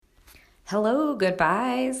Hello,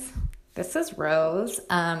 goodbyes. This is Rose.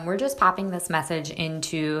 We're just popping this message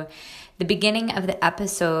into the beginning of the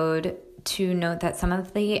episode to note that some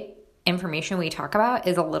of the information we talk about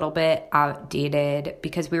is a little bit outdated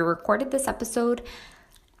because we recorded this episode,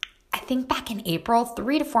 I think back in April,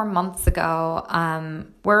 3 to 4 months ago.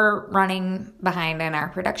 We're running behind in our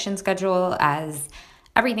production schedule as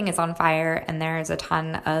everything is on fire and there is a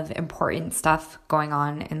ton of important stuff going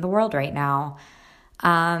on in the world right now.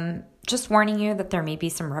 Just warning you that there may be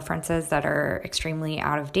some references that are extremely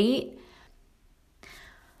out of date.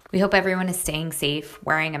 We hope everyone is staying safe,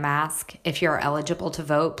 wearing a mask. If you're eligible to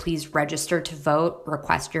vote, please register to vote,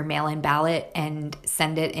 request your mail-in ballot, and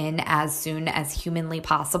send it in as soon as humanly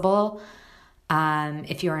possible.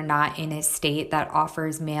 If you are not in a state that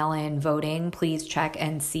offers mail-in voting, please check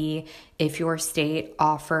and see if your state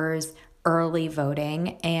offers early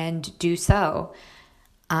voting and do so.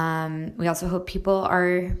 We also hope people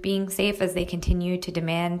are being safe as they continue to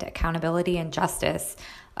demand accountability and justice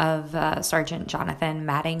of Sergeant Jonathan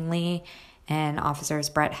Mattingly and officers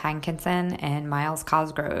Brett Hankinson and Miles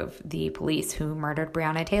Cosgrove, the police who murdered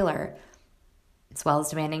Breonna Taylor, as well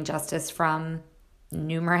as demanding justice from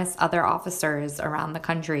numerous other officers around the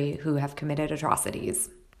country who have committed atrocities.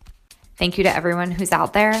 Thank you to everyone who's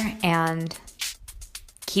out there, and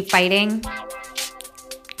keep fighting.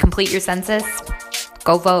 Complete your census.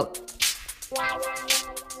 Go vote.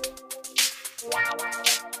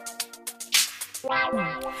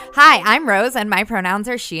 Hi, I'm Rose, and my pronouns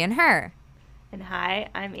are she and her. And hi,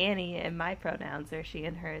 I'm Annie, and my pronouns are she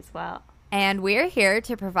and her as well. And we're here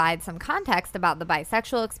to provide some context about the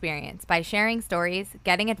bisexual experience by sharing stories,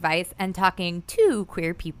 getting advice, and talking to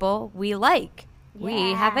queer people we like. Yeah.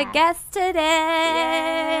 We have a guest today.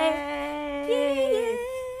 Yay.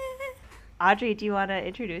 Audrey, do you want to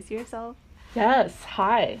introduce yourself? Yes,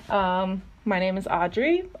 hi. My name is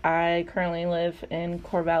Audrey. I currently live in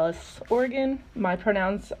Corvallis, Oregon. My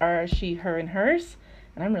pronouns are she, her, and hers,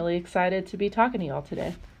 and I'm really excited to be talking to y'all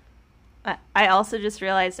today. I also just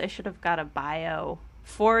realized I should have got a bio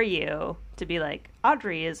for you to be like,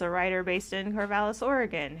 Audrey is a writer based in Corvallis,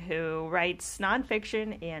 Oregon, who writes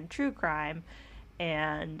nonfiction and true crime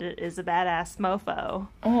and is a badass mofo.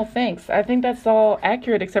 Oh, thanks. I think that's all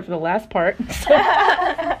accurate except for the last part.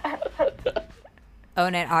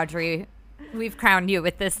 Own it, Audrey. We've crowned you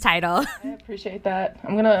with this title. I appreciate that.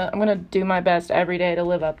 I'm gonna do my best every day to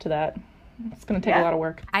live up to that. It's gonna take a lot of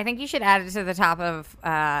work. I think you should add it to the top of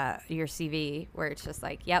your CV where it's just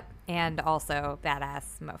like, yep, and also badass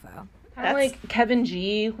mofo. Kind of like Kevin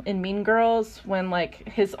G in Mean Girls, when like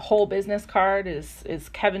his whole business card is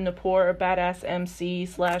Kevin Napor, badass MC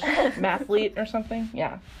 / mathlete or something.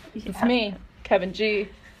 Yeah, it's me, Kevin G.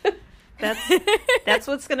 That's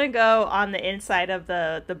what's gonna go on the inside of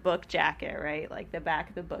the book jacket, right? Like the back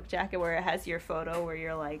of the book jacket where it has your photo where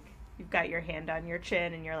you're like, you've got your hand on your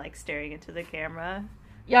chin and you're like staring into the camera.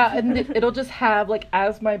 Yeah, and it'll just have like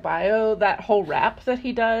as my bio that whole rap that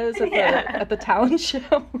he does at the talent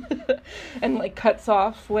show, and like cuts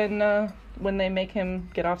off when they make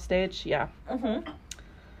him get off stage. Yeah. Mm-hmm.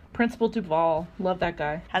 Principal Duvall, love that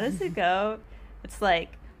guy. How does it go? It's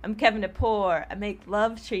like, I'm Kevin Napor. I make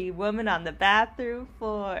love to you woman on the bathroom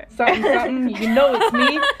floor. Something, something. You know it's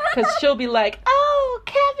me, because she'll be like, oh,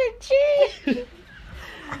 Kevin G.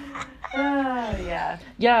 Yeah.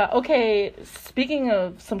 Yeah, okay. Speaking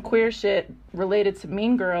of some queer shit related to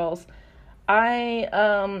Mean Girls, I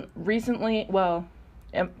recently, all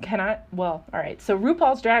right. So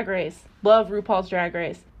RuPaul's Drag Race. Love RuPaul's Drag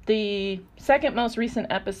Race. The second most recent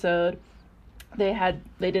episode, they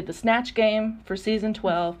did the Snatch Game for season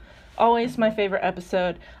 12. Always my favorite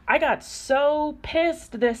episode. I got so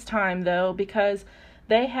pissed this time though because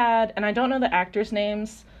they had, and I don't know the actors'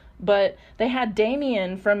 names, but they had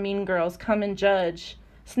Damien from Mean Girls come and judge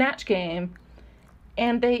Snatch Game,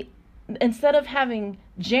 and they, instead of having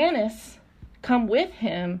Janice come with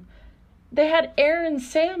him, they had Aaron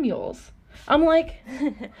Samuels. I'm like,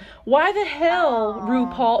 why the hell,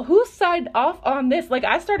 RuPaul? Who signed off on this? Like,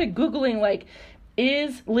 I started Googling, like,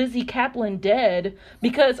 is Lizzie Kaplan dead?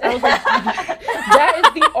 Because I was like, that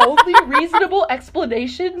is the only reasonable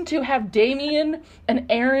explanation to have Damien and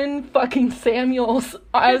Aaron fucking Samuels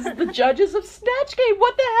as the judges of Snatch Game.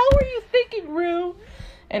 What the hell were you thinking, Ru?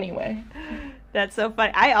 Anyway. That's so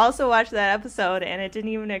funny. I also watched that episode and it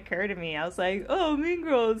didn't even occur to me. I was like, oh, Mean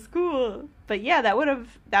Girls, cool. But yeah, that would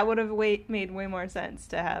have made way more sense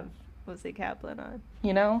to have Lizzie Kaplan on.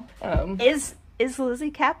 You know? Is Lizzie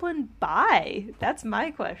Kaplan bi? That's my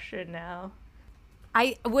question now.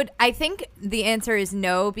 I think the answer is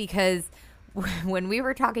no, because when we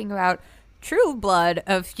were talking about True Blood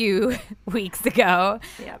a few weeks ago.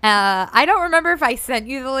 Yep. I don't remember if I sent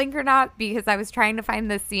you the link or not because I was trying to find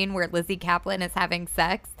the scene where Lizzie Kaplan is having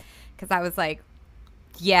sex because I was like,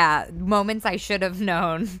 yeah, moments I should have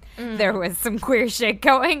known there was some queer shit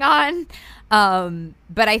going on.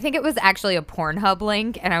 But I think it was actually a Pornhub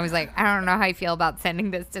link, and I was like, I don't know how I feel about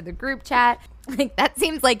sending this to the group chat. Like, that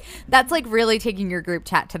seems like that's like really taking your group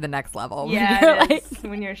chat to the next level. Yeah, it is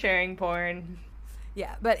when you're sharing porn.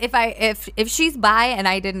 Yeah, but if she's bi and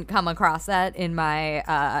I didn't come across that in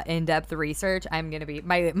my in-depth research, I'm gonna be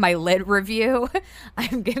my lit review.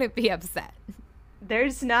 I'm gonna be upset. There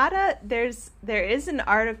is an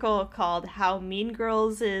article called "How Mean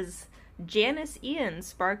Girls is Janice Ian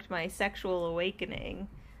Sparked My Sexual Awakening."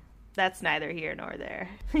 That's neither here nor there.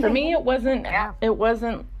 For me, it wasn't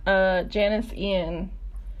Janice Ian,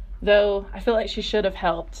 though I feel like she should have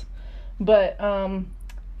helped. But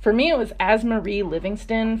for me, it was Asmarie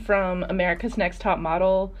Livingston from America's Next Top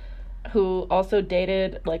Model, who also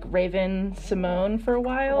dated like Raven Simone for a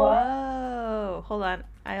while. Whoa, hold on.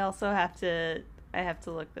 I have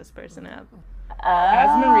to look this person up. Oh,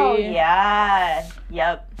 Asmarie. Yeah.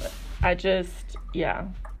 Yep.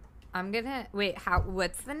 I'm gonna wait.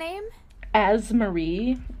 What's the name?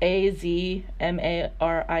 Asmarie, Azmarie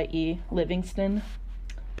Livingston.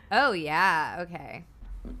 Oh yeah. Okay.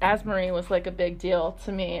 Asmarie was like a big deal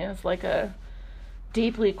to me. It was like a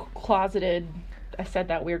deeply closeted. I said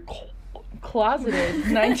that weird. Closeted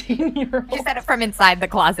 19-year-old. You said it from inside the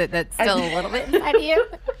closet. That's still a little bit inside of you.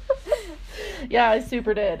 Yeah, I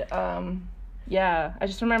super did. Yeah, I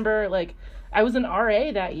just remember, like, I was an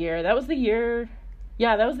RA that year. That was the year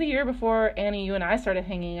before, Annie, you and I started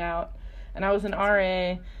hanging out. And I was an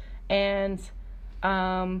RA, and,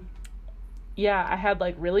 yeah, I had,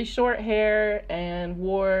 like, really short hair and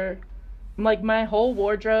wore, like, my whole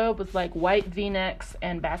wardrobe was, like, white V-necks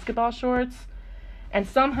and basketball shorts. And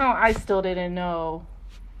somehow I still didn't know,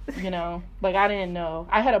 like, I didn't know.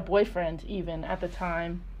 I had a boyfriend, even, at the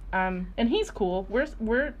time. And he's cool.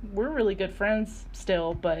 We're really good friends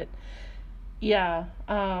still, but yeah,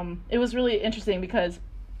 it was really interesting because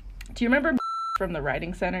do you remember from the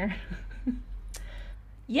writing center?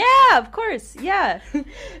 Yeah, of course. Yeah.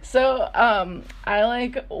 So, I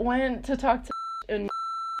like went to talk to and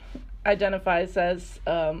identifies as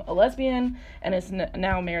a lesbian and is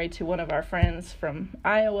now married to one of our friends from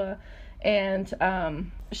Iowa,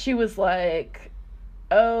 and she was like,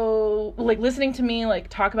 oh, like listening to me like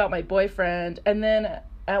talk about my boyfriend, and then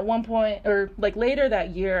at one point or like later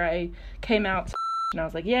that year I came out to and I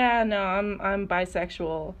was like, yeah, no, I'm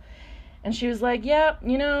bisexual. And she was like, yeah,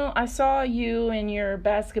 I saw you in your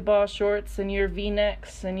basketball shorts and your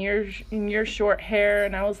V-necks and your short hair,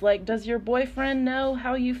 and I was like, does your boyfriend know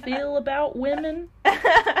how you feel about women?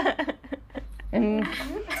 And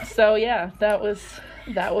so yeah, that was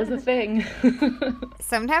a thing.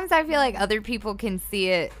 Sometimes I feel like other people can see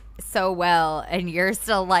it so well, and you're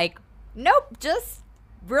still like, nope, just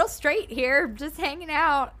real straight here, just hanging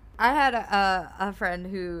out. I had a friend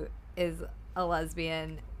who is a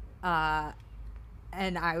lesbian,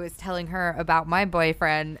 and I was telling her about my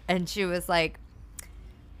boyfriend, and she was like,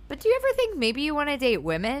 but do you ever think maybe you want to date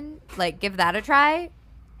women? Like, give that a try?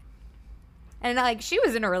 And like, she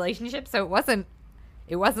was in a relationship, so it wasn't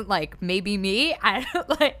like maybe me.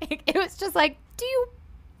 It was just like, do you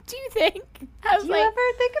think? I was Do you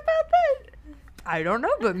ever think about that? I don't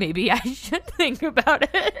know, but maybe I should think about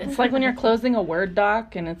it. It's like when you're closing a Word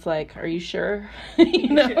doc and it's like, are you sure?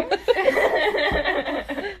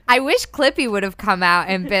 I wish Clippy would have come out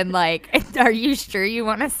and been like, are you sure you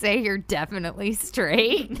want to say you're definitely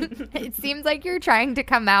straight? It seems like you're trying to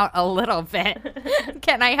come out a little bit.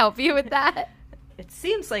 Can I help you with that? It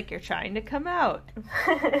seems like you're trying to come out.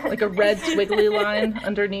 Like a red squiggly line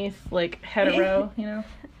underneath, like, hetero,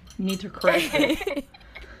 Need to correct it.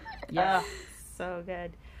 Yeah. So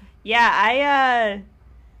good. Yeah,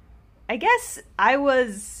 I guess I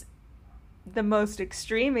was the most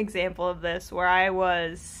extreme example of this, where I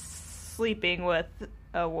was sleeping with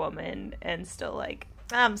a woman and still like,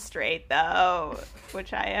 I'm straight though,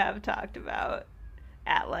 which I have talked about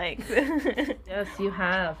at length. Yes, you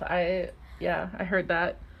have. I heard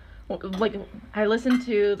that. Like, I listened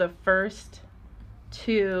to the first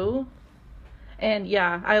two, and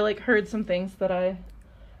yeah, I like heard some things that I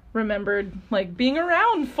remembered like being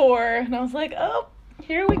around for, and I was like, oh,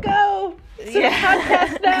 here we go. It's a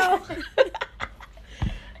podcast now.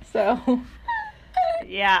 So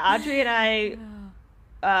yeah, Audrey and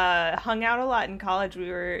I hung out a lot in college. We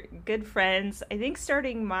were good friends, I think,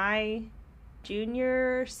 starting my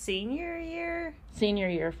senior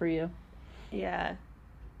year for you. Yeah,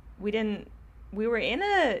 we were in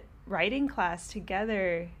a writing class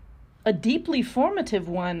together. A deeply formative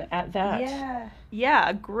one at that. Yeah,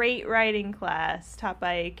 a great writing class taught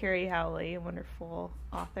by Carrie Howley, a wonderful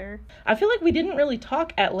author. I feel like we didn't really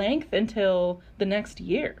talk at length until the next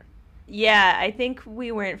year. Yeah, I think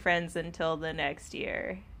we weren't friends until the next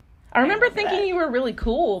year. I remember thinking you were really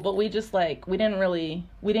cool, but we just we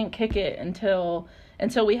didn't kick it until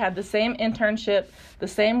we had the same internship, the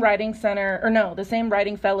same writing the same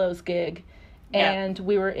writing fellows gig. And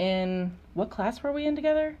we were in, what class were we in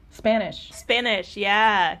together? Spanish,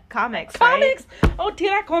 yeah. Comics, right? Oh,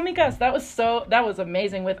 Tira Cómicas. That was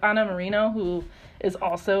amazing with Ana Marino, who is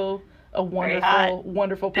also a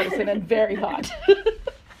wonderful person and very hot.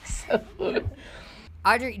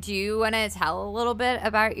 Audrey, do you want to tell a little bit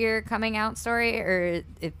about your coming out story? Or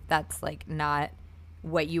if that's not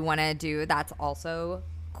what you want to do, that's also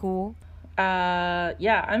cool?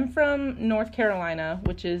 Yeah, I'm from North Carolina,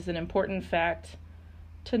 which is an important fact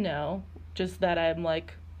to know. Just that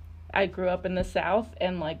I grew up in the South,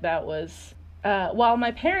 and that was, while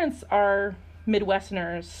my parents are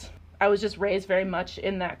Midwesterners, I was just raised very much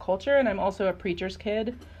in that culture, and I'm also a preacher's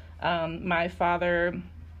kid. My father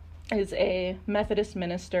is a Methodist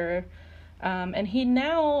minister, and he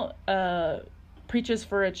now preaches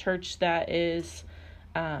for a church that is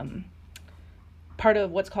part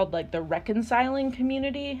of what's called the reconciling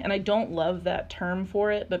community, and I don't love that term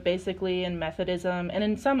for it, but basically in Methodism and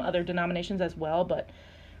in some other denominations as well, but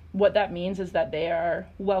what that means is that they are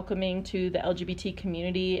welcoming to the LGBT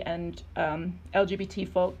community, and LGBT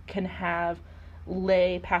folk can have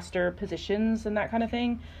lay pastor positions and that kind of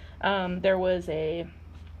thing. There was a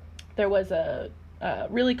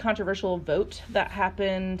really controversial vote that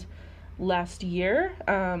happened last year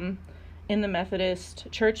in the Methodist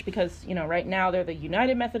Church, because right now they're the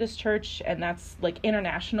United Methodist Church, and that's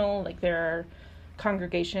international. There are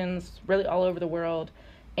congregations really all over the world,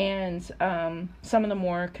 and some of the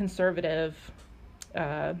more conservative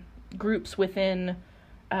groups within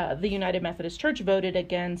the United Methodist Church voted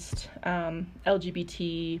against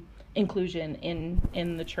LGBT inclusion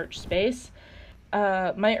in the church space.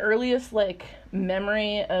 My earliest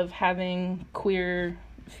memory of having queer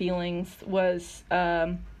feelings was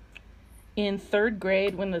in third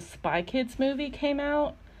grade when the Spy Kids movie came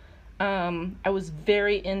out. I was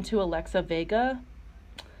very into Alexa Vega.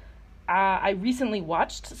 I recently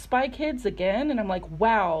watched Spy Kids again, and I'm like,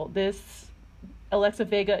 wow, this Alexa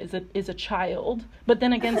Vega is a child. But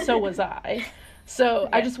then again, so was I. So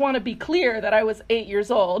I just want to be clear that I was 8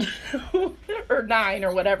 years old or 9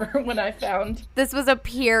 or whatever when I found this was a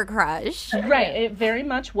peer crush. Right, it very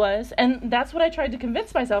much was, and that's what I tried to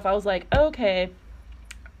convince myself. I was like, okay,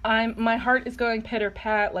 my heart is going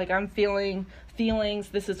pitter-pat, I'm feeling feelings,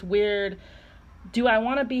 this is weird. Do I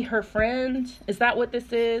want to be her friend? Is that what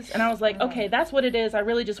this is? And I was like, okay, that's what it is. I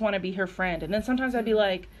really just want to be her friend. And then sometimes I'd be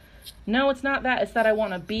like, no, it's not that. It's that I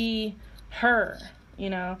want to be her,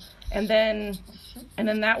 And then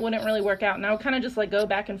that wouldn't really work out. And I would kind of just go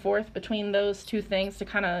back and forth between those two things to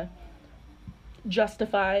kind of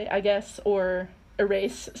justify, I guess, or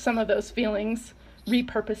erase some of those feelings,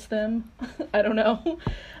 repurpose them. I don't know.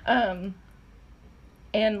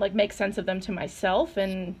 And make sense of them to myself.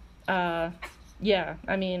 And yeah,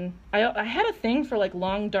 I mean, I had a thing for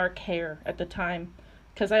long dark hair at the time,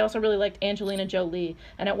 because I also really liked Angelina Jolie.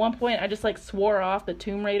 And at one point I just swore off the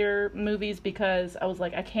Tomb Raider movies, because I was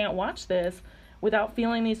like, I can't watch this without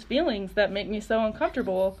feeling these feelings that make me so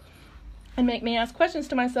uncomfortable and make me ask questions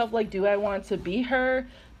to myself, do I want to be her?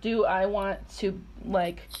 Do I want to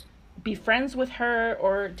be friends with her,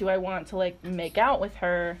 or do I want to make out with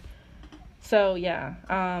her? So yeah.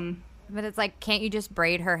 But it's can't you just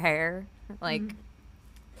braid her hair? Why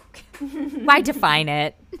define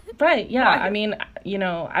it? Right, yeah. I mean,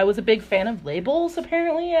 I was a big fan of labels,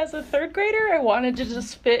 apparently, as a third grader. I wanted to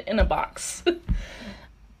just fit in a box.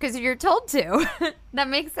 Because you're told to. That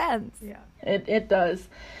makes sense. Yeah. It does.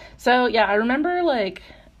 So, yeah, I remember,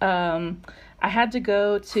 I had to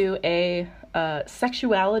go to a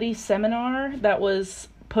sexuality seminar that was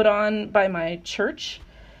put on by my church,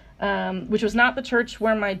 which was not the church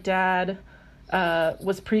where my dad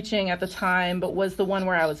was preaching at the time, but was the one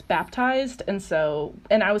where I was baptized. And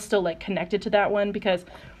I was still connected to that one, because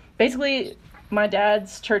basically my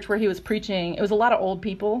dad's church where he was preaching, it was a lot of old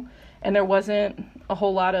people, and there weren't a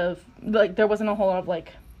whole lot of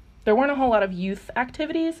youth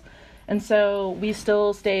activities. And so we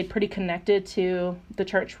still stayed pretty connected to the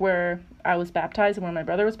church where I was baptized and where my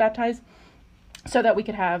brother was baptized, so that we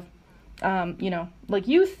could have,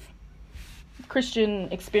 youth Christian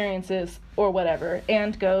experiences or whatever,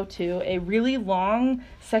 and go to a really long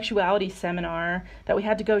sexuality seminar that we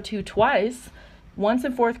had to go to twice, once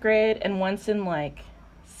in 4th grade and once in like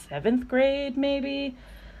 7th grade maybe.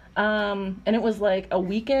 And it was like a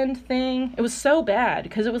weekend thing. It was so bad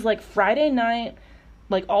because it was like Friday night,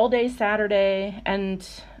 like all day Saturday, and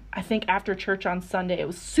I think after church on Sunday. It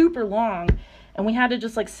was super long, and we had to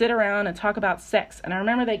just like sit around and talk about sex. And I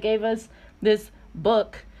remember they gave us this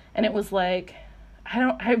book, and it was like,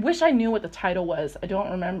 I wish I knew what the title was. I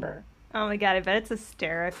don't remember. Oh my God, I bet it's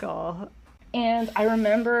hysterical. And I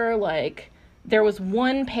remember like there was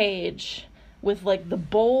one page with like the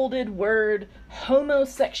bolded word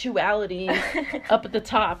homosexuality up at the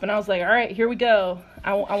top. And I was like, all right, here we go.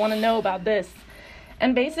 I want to know about this.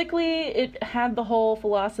 And basically it had the whole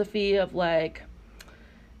philosophy of like,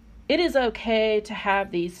 it is okay to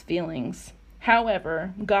have these feelings.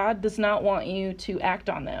 However, God does not want you to act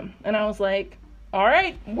on them. And I was like, all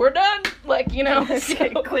right, we're done. Like, you know, so,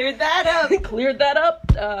 Cleared that up. cleared that up.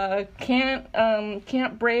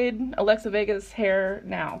 Can't braid Alexa Vega's hair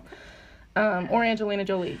now. Or Angelina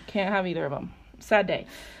Jolie. Can't have either of them. Sad day.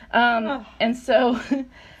 And so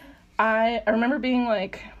I remember being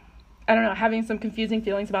like, I don't know, having some confusing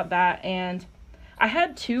feelings about that. And I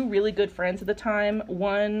had 2 really good friends at the time,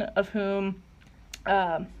 one of whom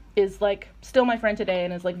is like still my friend today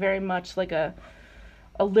and is like very much like a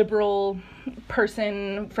liberal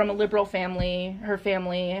person from a liberal family. Her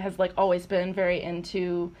family has like always been very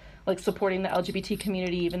into like supporting the LGBT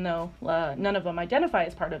community, even though none of them identify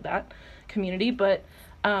as part of that community. But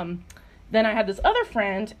then I had this other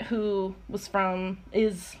friend who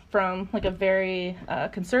is from like a very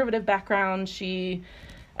conservative background. She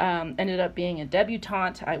ended up being a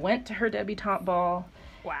debutante. I went to her debutante ball.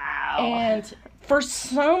 Wow. And for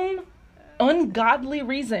some ungodly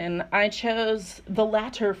reason, I chose the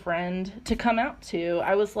latter friend to come out to.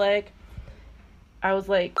 I was like,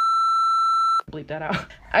 bleep that out.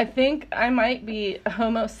 I think I might be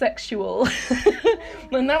homosexual.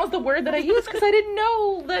 And that was the word that I used because I didn't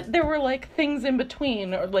know that there were like things in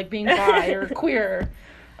between, or like being bi or queer.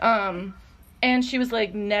 And she was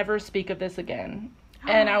like, never speak of this again.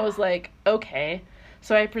 And I was like, okay.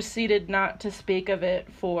 So I proceeded not to speak of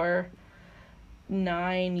it for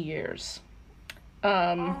 9 years.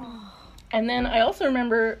 And then I also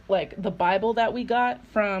remember like the Bible that we got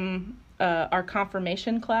from our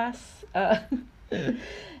confirmation class.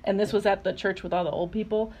 And this was at the church with all the old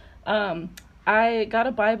people. I got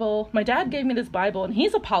a Bible. My dad gave me this Bible, and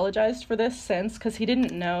he's apologized for this since because he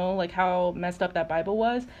didn't know like how messed up that Bible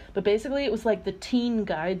was. But basically it was like the Teen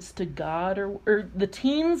Guides to God, or the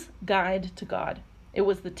Teen's Guide to God. It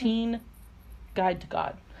was the Teen Guide to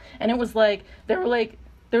God. And it was like, there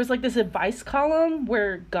was like this advice column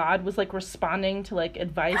where God was like responding to like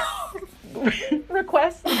advice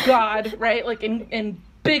requests of God, right? Like in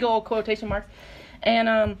big old quotation marks.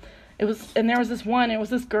 And there was this one, it was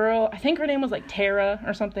this girl, I think her name was like Tara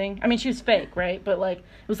or something. I mean, she was fake, right? But like,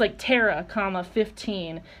 it was like Tara,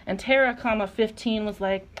 15. And Tara, 15 was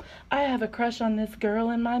like, I have a crush on this girl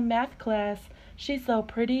in my math class. She's so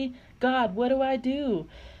pretty. God, what do I do?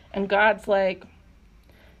 And God's like,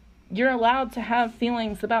 you're allowed to have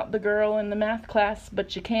feelings about the girl in the math class,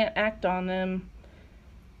 but you can't act on them.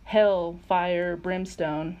 Hell, fire,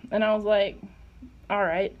 brimstone. And I was like, all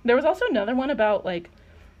right. There was also another one about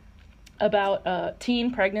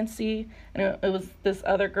teen pregnancy, and it was this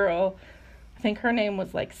other girl. I think her name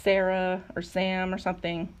was like Sarah or Sam or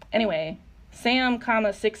something. Anyway, Sam,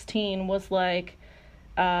 16 was like,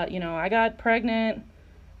 I got pregnant.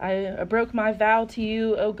 I broke my vow to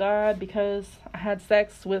you, oh God, because I had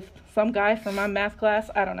sex with some guy from my math class.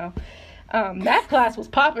 I don't know. Math class was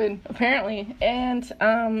popping, apparently. And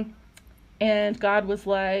God was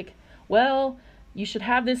like, well, you should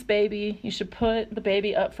have this baby. You should put the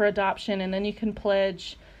baby up for adoption, and then you can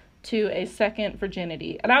pledge to a second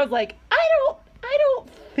virginity. And I was like, I don't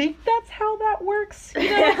think that's how that works. You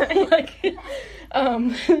know? Like,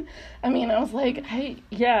 I mean, I was like,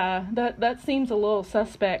 that seems a little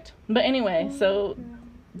suspect. But anyway, so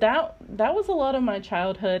that was a lot of my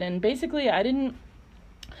childhood, and basically I didn't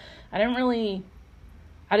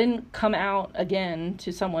come out again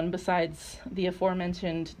to someone besides the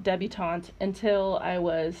aforementioned debutante until I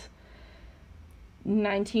was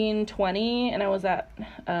 19, 20, and I was at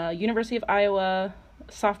University of Iowa,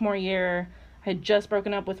 sophomore year. I had just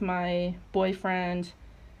broken up with my boyfriend,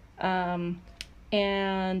 and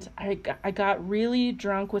I got really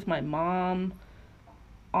drunk with my mom.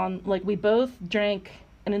 We both drank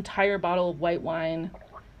an entire bottle of white wine,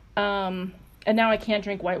 and now I can't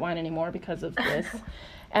drink white wine anymore because of this.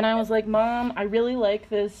 And I was like, Mom, I really like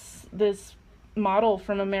this model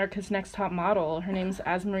from America's Next Top Model. Her name's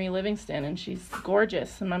Asmarie Livingston, and she's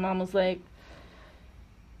gorgeous. And my mom was like,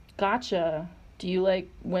 gotcha. do you like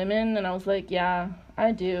women? And I was like, yeah,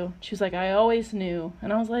 I do. She was like, I always knew.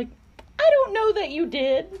 And I was like, I don't know that you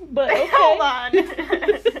did, but okay. Hold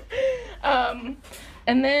on.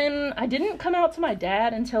 And then I didn't come out to my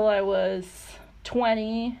dad until I was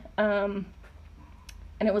 20. And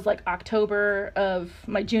it was like October of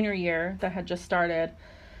my junior year that had just started.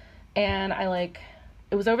 And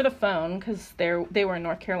it was over the phone because they were in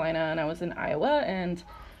North Carolina and I was in Iowa. And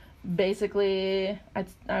basically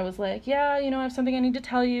I was like, yeah, I have something I need to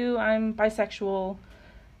tell you. I'm bisexual.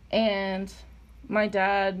 And my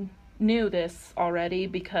dad knew this already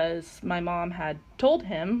because my mom had told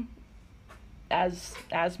him, as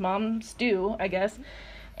moms do, I guess.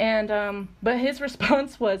 And but his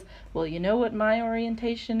response was, well, you know what my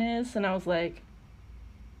orientation is? And I was like,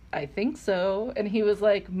 I think so. And he was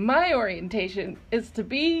like, my orientation is to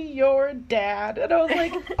be your dad. And I was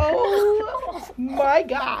like, oh my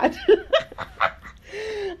God.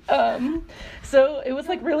 So it was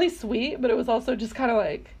like really sweet, but it was also just kind of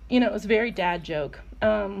like, it was a very dad joke.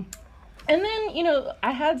 And then,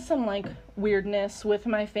 I had some like weirdness with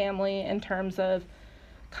my family in terms of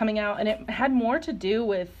coming out, and it had more to do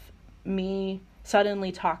with me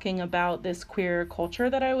suddenly talking about this queer culture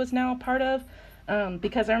that I was now a part of.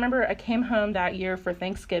 Because I remember I came home that year for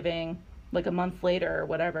Thanksgiving, like a month later or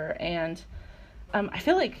whatever, and I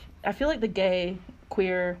feel like the gay,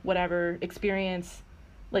 queer, whatever experience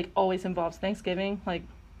like always involves Thanksgiving. Like,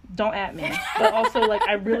 don't at me, but also like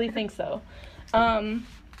I really think so.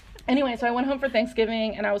 Anyway, so I went home for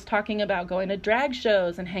Thanksgiving and I was talking about going to drag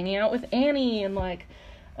shows and hanging out with Annie and like,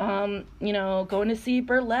 going to see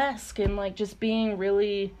burlesque and like just being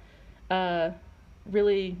really,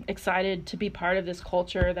 really excited to be part of this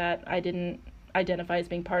culture that I didn't identify as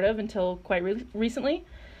being part of until quite recently.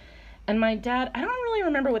 And my dad, I don't really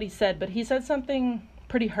remember what he said, but he said something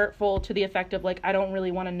pretty hurtful to the effect of like, I don't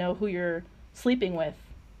really want to know who you're sleeping with.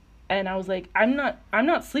 And I was like, I'm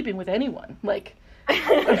not sleeping with anyone. Like,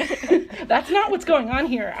 that's not what's going on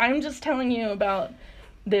here. I'm just telling you about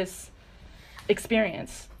this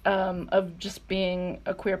experience of just being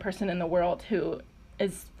a queer person in the world who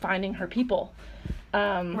is finding her people.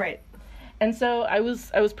 Right. And so I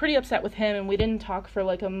was pretty upset with him, and we didn't talk for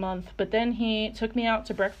like a month. But then he took me out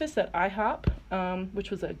to breakfast at IHOP, which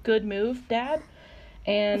was a good move, Dad.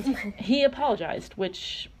 And he apologized,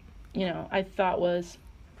 which, I thought was,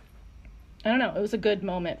 I don't know, it was a good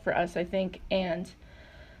moment for us, I think. And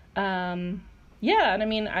yeah, and I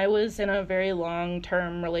mean, I was in a very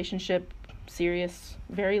long-term relationship,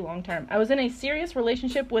 very long-term. I was in a serious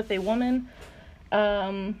relationship with a woman,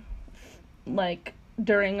 like,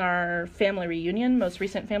 during our family reunion, most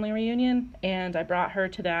recent family reunion, and I brought her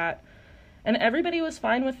to that. And everybody was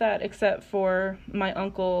fine with that except for my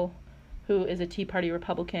uncle, who is a Tea Party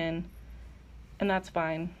Republican, and that's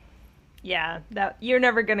fine. Yeah, you're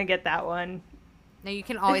never going to get that one. No, you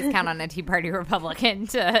can always count on a Tea Party Republican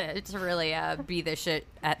to really be the shit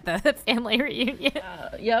at the family reunion.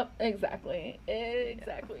 Yep, exactly.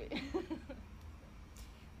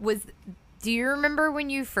 Do you remember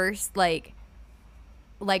when you first, like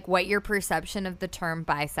what your perception of the term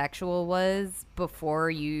bisexual was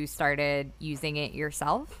before you started using it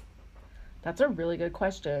yourself? That's a really good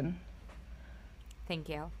question. Thank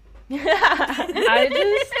you.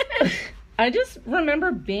 I just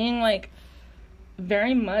remember being like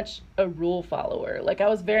very much a rule follower. Like I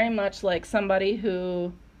was very much like somebody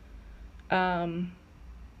who and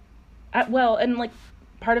like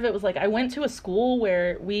part of it was like I went to a school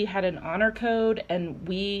where we had an honor code, and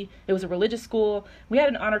it was a religious school. We had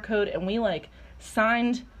an honor code, and we like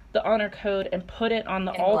signed the honor code and put it on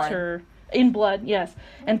the altar. In blood, yes.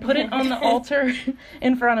 And put it on the altar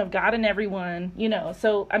in front of God and everyone,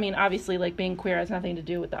 So, I mean, obviously, like, being queer has nothing to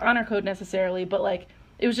do with the honor code necessarily, but, like,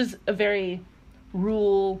 it was just a very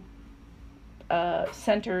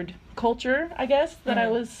rule-centered culture, I guess, that I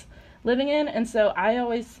was living in. And so I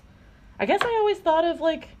always thought of,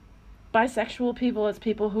 like, bisexual people as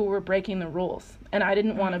people who were breaking the rules. And I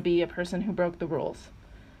didn't want to be a person who broke the rules.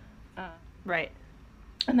 Right.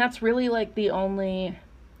 And that's really, like, the only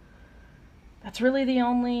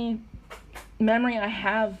memory I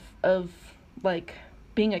have of, like,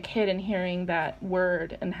 being a kid and hearing that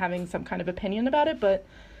word and having some kind of opinion about it. But,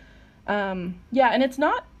 yeah, and it's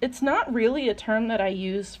not really a term that I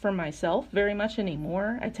use for myself very much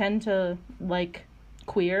anymore. I tend to like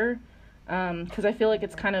queer, because I feel like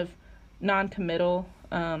it's kind of non-committal,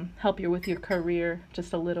 help you with your career,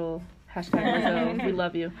 just a little hashtag Lizzo, we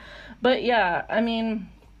love you. But, yeah, I mean,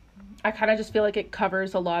 I kind of just feel like it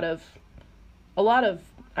covers a lot of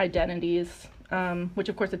identities, which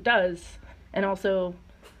of course it does. And also,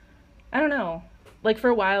 I don't know, like, for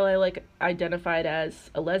a while, I, like, identified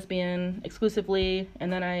as a lesbian exclusively,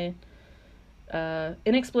 and then I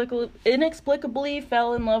inexplicably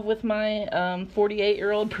fell in love with my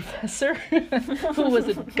 48-year-old professor who was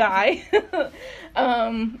a guy.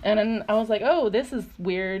 And then I was like, oh, this is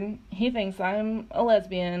weird. He thinks I'm a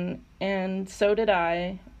lesbian, and so did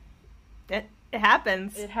I. It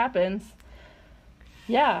happens. It happens.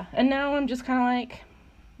 Yeah, and now I'm just kind of like,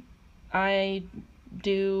 I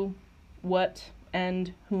do what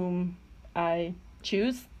and whom I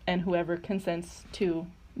choose, and whoever consents to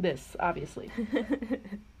this, obviously.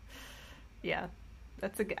 Yeah,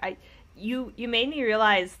 that's a good. You made me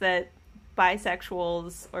realize that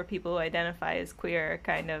bisexuals or people who identify as queer are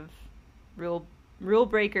kind of rule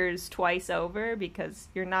breakers twice over, because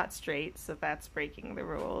you're not straight, so that's breaking the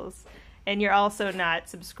rules, and you're also not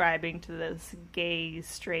subscribing to this gay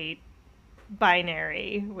straight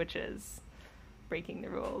binary, which is breaking the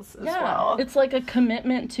rules as well. It's like a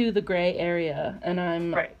commitment to the gray area, and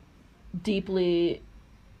I'm deeply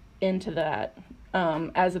into that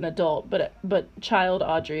as an adult, but child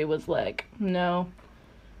Audrey was like, no.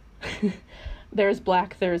 There's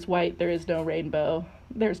black, there's white, there is no rainbow,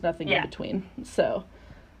 there's nothing in between. So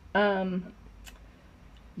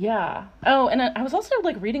yeah. Oh, and I was also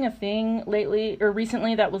like reading a thing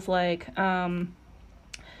recently that was like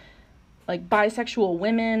bisexual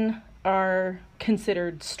women are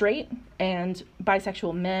considered straight and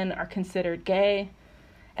bisexual men are considered gay,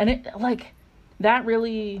 and it like that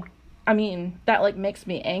really, I mean, that like makes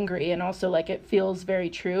me angry, and also like it feels very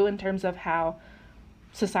true in terms of how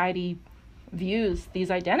society views these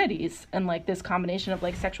identities, and like this combination of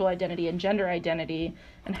like sexual identity and gender identity,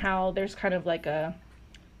 and how there's kind of like a,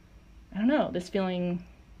 I don't know, this feeling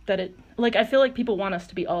that it, like, I feel like people want us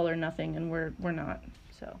to be all or nothing, and we're not.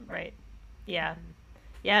 So right. Yeah,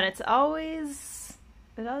 and it's always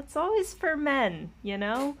for men, you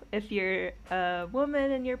know? If you're a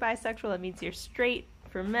woman and you're bisexual, that means you're straight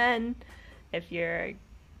for men. If you're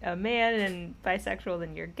a man and bisexual,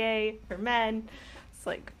 then you're gay for men. It's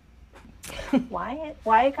like, why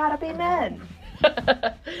it gotta be men?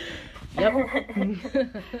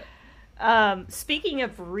 Yep. Speaking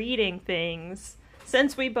of reading things,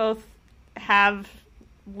 since we both have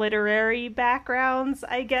literary backgrounds,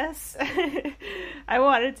 I guess, I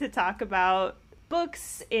wanted to talk about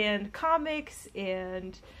books and comics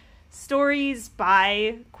and stories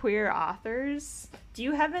by queer authors. Do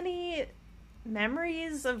you have any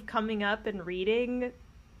memories of coming up and reading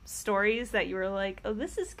stories that you were like, oh,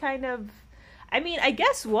 this is kind of, I mean, I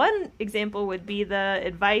guess one example would be the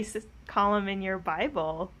advice column in your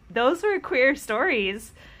Bible. Those were queer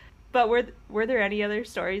stories. But were there any other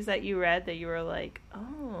stories that you read that you were like,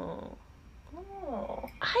 oh.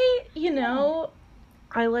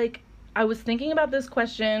 I was thinking about this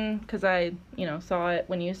question because I, saw it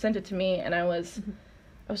when you sent it to me, and I was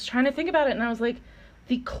trying to think about it, and I was like,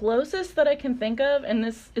 the closest that I can think of, and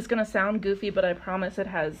this is going to sound goofy, but I promise it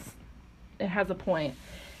has a point,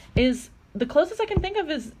 is the closest I can think of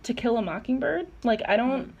is To Kill a Mockingbird. Like, I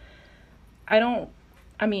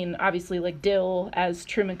mean, obviously, like, Dill as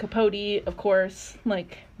Truman Capote, of course,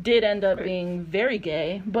 like, did end up being very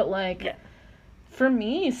gay, but, like, for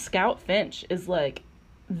me, Scout Finch is, like,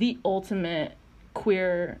 the ultimate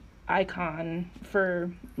queer icon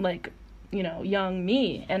for, like, young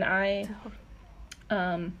me, and I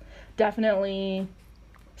definitely,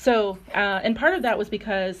 so, and part of that was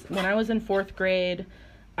because when I was in 4th grade,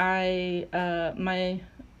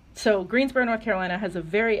 so Greensboro, North Carolina has a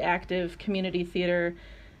very active community theater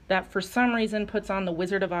that for some reason puts on The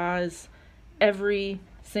Wizard of Oz every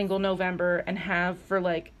single November, and has for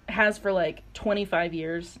like 25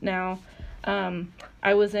 years now.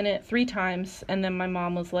 I was in it 3 times, and then my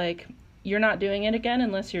mom was like, you're not doing it again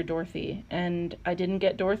unless you're Dorothy. And I didn't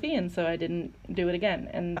get Dorothy, and so I didn't do it again.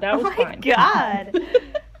 And that was fine. Oh my God.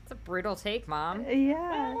 It's a brutal take, Mom.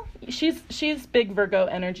 Yeah. Well, she's big Virgo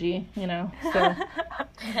energy, so.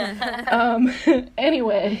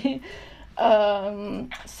 Anyway.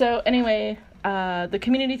 The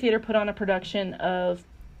community theater put on a production of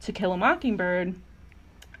To Kill a Mockingbird.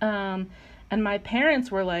 And my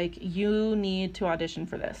parents were like, you need to audition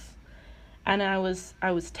for this. And I was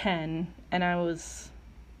 10, and I was,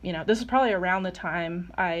 this was probably around the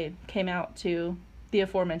time I came out to the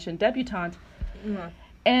aforementioned debutante. Mm-hmm.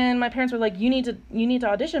 And my parents were like, you need to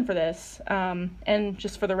audition for this. And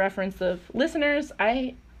just for the reference of listeners,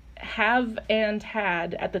 I have and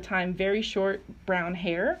had at the time very short brown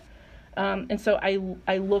hair. And so I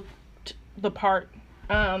looked the part.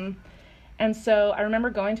 And so I remember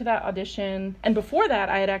going to that audition, and before that,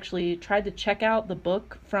 I had actually tried to check out the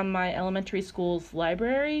book from my elementary school's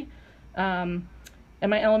library, and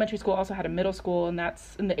my elementary school also had a middle school, and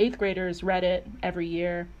the 8th graders read it every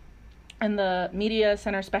year. And the media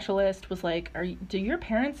center specialist was like, do your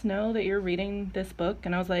parents know that you're reading this book?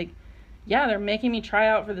 And I was like, yeah, they're making me try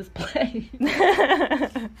out for this play.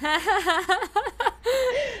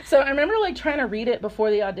 So I remember like trying to read it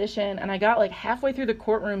before the audition, and I got like halfway through the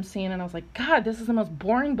courtroom scene, and I was like, God, this is the most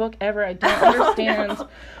boring book ever. I don't understand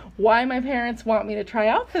why my parents want me to try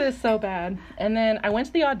out for this so bad. And then I went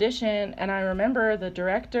to the audition, and I remember the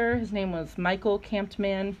director, his name was Michael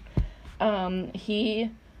Kampman.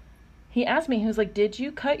 He asked me, he was like, did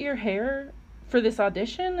you cut your hair for this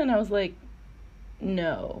audition? And I was like,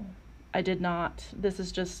 no, I did not. This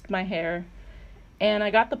is just my hair. And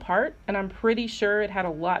I got the part, and I'm pretty sure it had a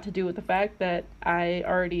lot to do with the fact that I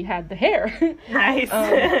already had the hair. Nice.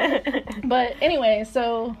 But anyway,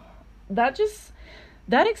 so that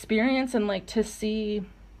experience, and like to see,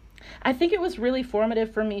 I think it was really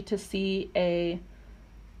formative for me to see a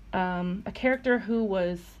character who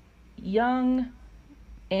was young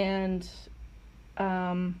and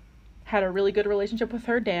had a really good relationship with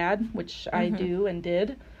her dad, which I do and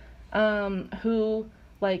did, who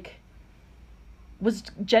like was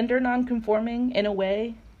gender non-conforming in a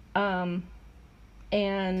way, and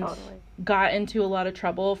Totally. got into a lot of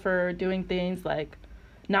trouble for doing things like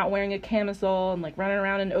not wearing a camisole and like running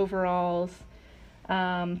around in overalls.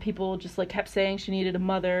 People just like kept saying she needed a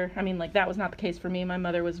mother. I mean, like that was not the case for me. My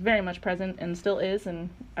mother was very much present and still is,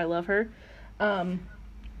 and I love her.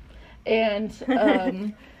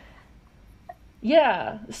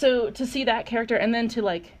 Yeah, so to see that character and then to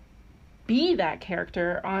like be that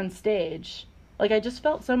character on stage, like I just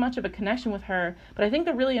felt so much of a connection with her. But I think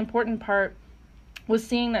the really important part was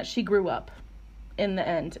seeing that she grew up in the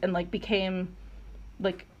end and like became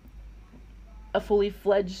like a fully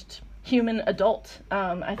fledged human adult.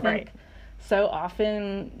 I think so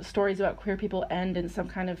often stories about queer people end in some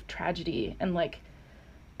kind of tragedy, and like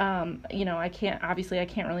I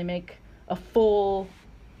can't really make a full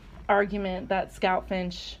argument that Scout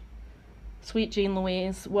Finch, Sweet Jean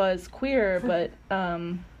Louise, was queer, but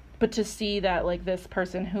to see that like this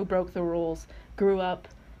person who broke the rules grew up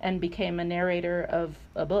and became a narrator of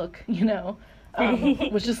a book,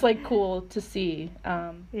 was just like cool to see.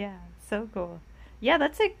 Yeah, so cool. Yeah,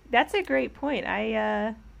 that's a great point.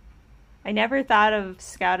 I never thought of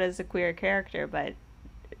Scout as a queer character, but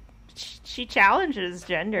she challenges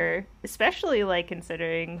gender, especially like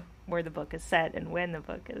considering where the book is set and when the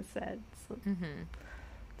book is set. So,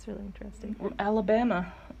 it's really interesting.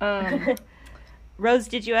 Alabama. Rose,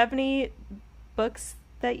 did you have any books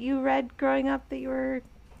that you read growing up that you were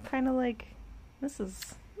kind of like, this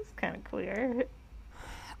is kind of queer?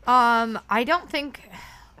 I don't think,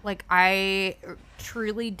 like, I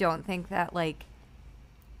truly don't think that, like,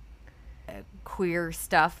 queer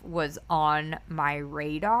stuff was on my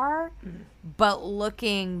radar. But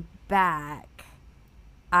looking back,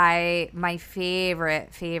 my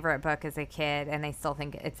favorite book as a kid, and I still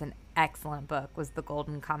think it's an excellent book, was The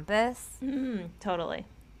Golden Compass. Totally.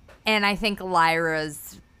 And I think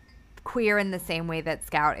Lyra's queer in the same way that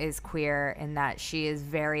Scout is queer, in that she is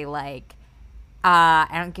very like, I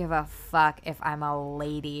don't give a fuck if I'm a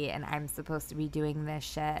lady and I'm supposed to be doing this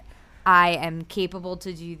shit. I am capable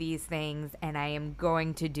to do these things, and I am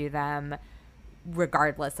going to do them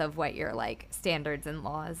regardless of what your like standards and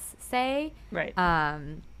laws say. Right.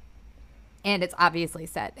 And it's obviously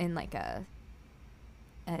set in like a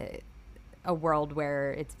world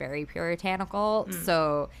where it's very puritanical.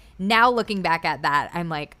 So now looking back at that, I'm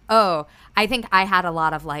like, oh, I think I had a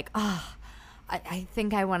lot of like, I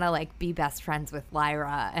think I want to like be best friends with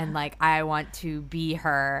Lyra, and like I want to be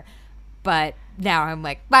her. But now I'm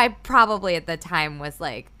like, I probably at the time was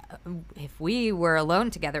like, if we were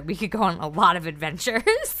alone together, we could go on a lot of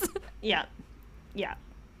adventures. Yeah.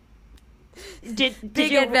 Did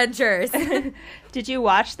Big you, adventures. Did you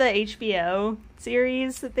watch the HBO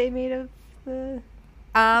series that they made of the...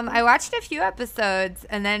 I watched a few episodes,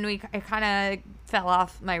 and then it kind of fell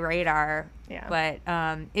off my radar. Yeah. But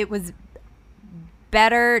it was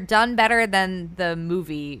done better than the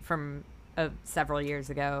movie from several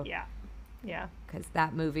years ago. Yeah. Because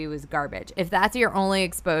that movie was garbage. If that's your only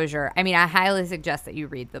exposure, I mean, I highly suggest that you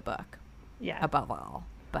read the book. Yeah. Above all.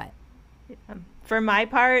 But for my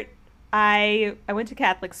part, I went to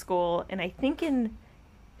Catholic school, and I think in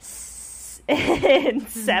 7th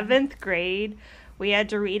grade, we had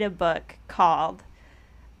to read a book called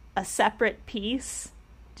A Separate Peace.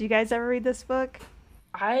 Do you guys ever read this book?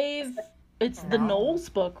 It's the Knowles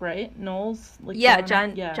book, right? Knowles? Like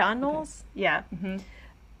John Knowles? Yeah.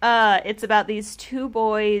 It's about these two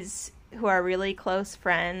boys who are really close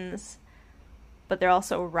friends, but they're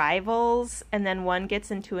also rivals, and then one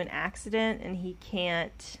gets into an accident and he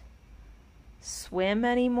can't swim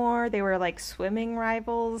anymore. They were like swimming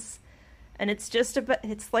rivals, and it's just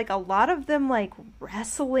it's like a lot of them like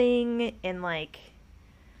wrestling, and like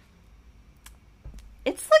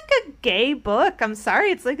it's like a gay book. I'm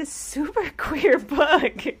sorry, it's like a super queer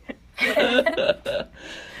book.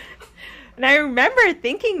 And I remember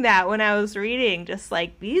thinking that when I was reading, just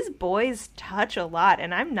like, these boys touch a lot,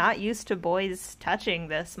 and I'm not used to boys touching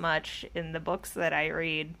this much in the books that I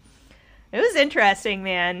read. It was interesting,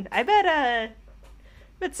 man. I bet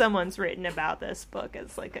someone's written about this book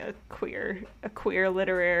as like a queer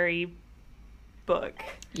literary book.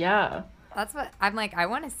 Yeah. That's what I'm like. I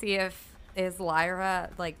want to see is Lyra,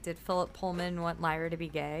 like, did Philip Pullman want Lyra to be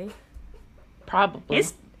gay? Probably.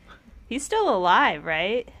 He's still alive,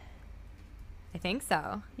 right? I think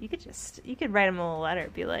so. You could write him a little letter,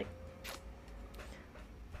 be like,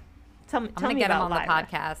 tell me I'm gonna get about him on Lyra.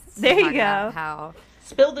 the podcast. There you Talk go. about how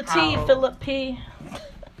Spill the tea, Philip P.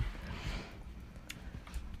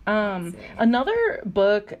 Another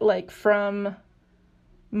book, like, from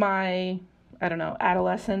my, I don't know,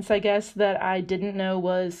 adolescence, I guess, that I didn't know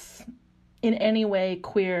was in any way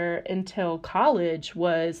queer until college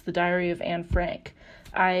was The Diary of Anne Frank.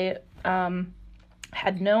 I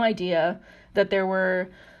had no idea that there were,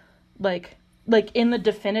 like in the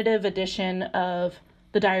definitive edition of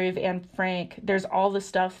The Diary of Anne Frank, there's all the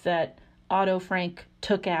stuff that Otto Frank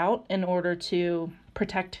took out in order to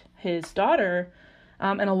protect his daughter,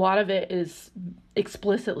 and a lot of it is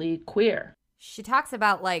explicitly queer. she talks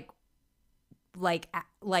about like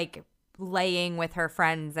laying with her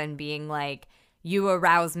friends and being like, you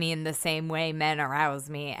arouse me in the same way men arouse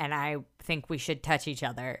me, and I think we should touch each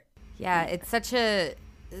other. Yeah, it's such a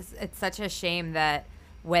shame that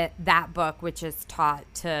that book, which is taught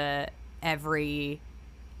to every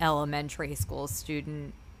elementary school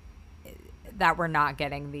student, that we're not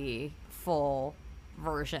getting the full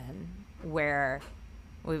version where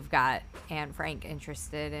we've got Anne Frank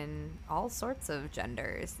interested in all sorts of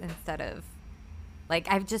genders instead of, like,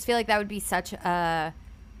 I just feel like that would be such an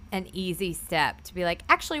easy step to be like,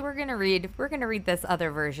 actually, we're gonna read this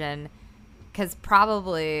other version, because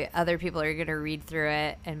probably other people are gonna read through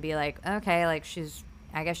it and be like, okay, like,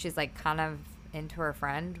 I guess she's like kind of into her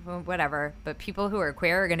friend, whatever. But people who are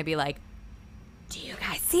queer are gonna be like, do you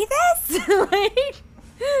guys see this? Like,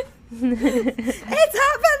 it's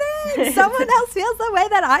happening. Someone else feels the way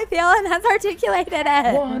that I feel and has articulated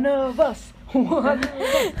it. One of us.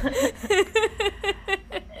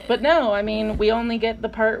 But no, I mean, we only get the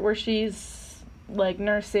part where she's like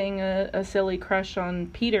nursing a silly crush on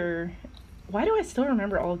Peter. Why do I still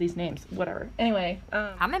remember all of these names? Whatever. Anyway,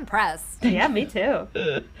 I'm impressed. Yeah, me too.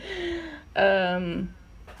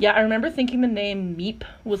 Yeah, I remember thinking the name Meep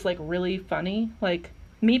was like really funny. Like,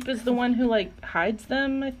 Meep is the one who like hides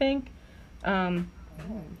them, I think.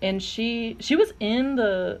 And she was in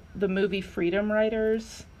the movie Freedom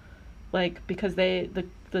Writers, like, because the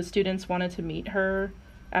students wanted to meet her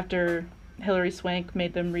after Hilary Swank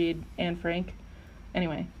made them read Anne Frank.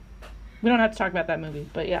 Anyway, we don't have to talk about that movie,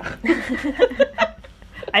 but yeah.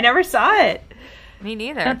 I never saw it. Me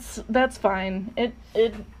neither. That's fine.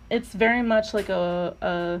 It's very much like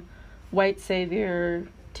a white savior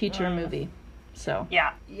teacher movie. So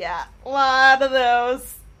Yeah. A lot of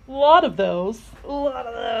those.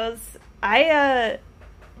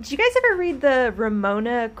 Did you guys ever read the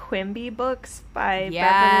Ramona Quimby books by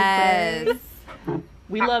Yes. Beverly Craig?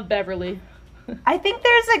 we love Beverly. I think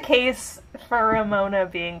there's a case for Ramona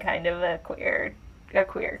being kind of a queer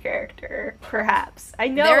character, perhaps. I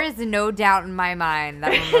know There is no doubt in my mind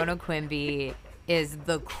that Ramona Quimby is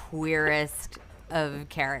the queerest of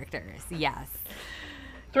characters. Yes.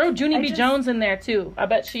 Throw Junie B. Jones in there too. I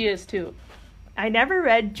bet she is too. I never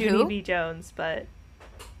read Junie Who? B. Jones, but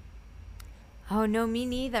Oh, no, me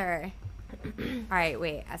neither. All right,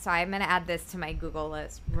 wait. So I'm going to add this to my Google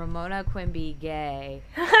list. Ramona Quimby gay.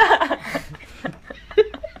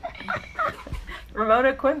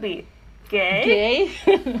 Ramona Quimby, gay?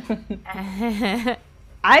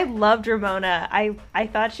 I loved Ramona. I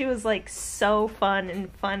thought she was like so fun and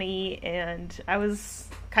funny, and I was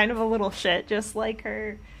kind of a little shit just like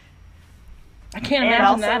her. I can't And imagine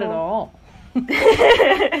also- that at all.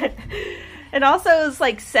 And also it was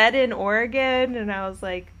like set in Oregon, and I was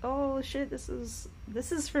like, oh shit, this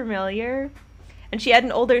is familiar. And she had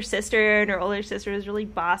an older sister, and her older sister was really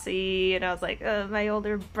bossy, and I was like, oh, my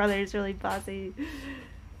older brother's really bossy. What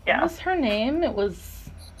Yeah. was her name? It was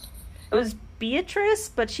Beatrice,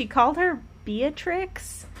 but she called her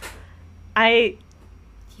Beatrix. I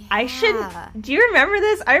I shouldn't. Do you remember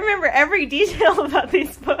this? I remember every detail about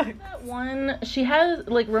these books. That one, she has,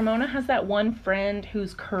 like, Ramona has that one friend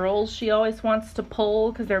whose curls she always wants to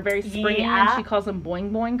pull because they're very springy, and she calls them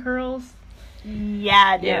boing boing curls.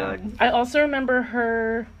 Yeah, dude. Yeah. I also remember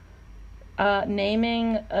her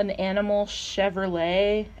naming an animal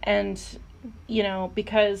Chevrolet, and, you know,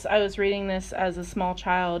 because I was reading this as a small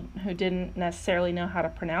child who didn't necessarily know how to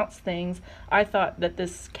pronounce things, I thought that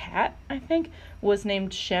this cat, I think, was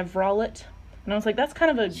named Chevrolet, and I was like, that's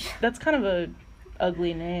kind of a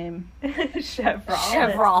ugly name.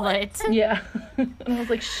 Chevrolet. Yeah. And I was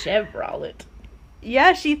like, Chevrolet.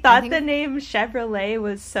 Yeah, she thought the name Chevrolet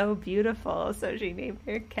was so beautiful, so she named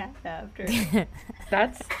her cat after it.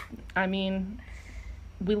 I mean,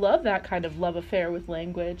 we love that kind of love affair with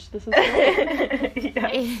language. This is great. Yeah,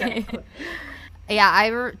 exactly. Yeah,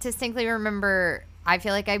 I distinctly remember, I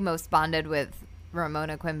feel like I most bonded with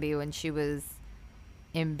Ramona Quimby when she was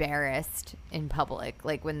embarrassed in public,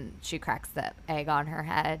 like when she cracks the egg on her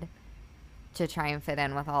head to try and fit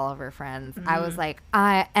in with all of her friends. I was like,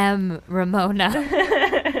 I am Ramona.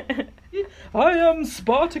 I am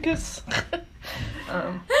Spartacus.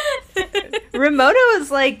 Ramona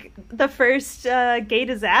was like the first gay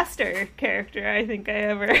disaster character I think I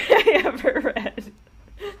ever read.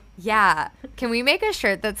 Yeah. Can we make a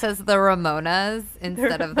shirt that says the Ramonas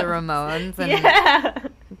instead of the Ramones?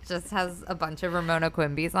 And just has a bunch of Ramona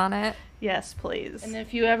Quimbys on it? Yes, please. And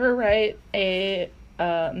if you ever write a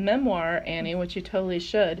memoir, Annie, which you totally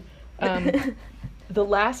should, The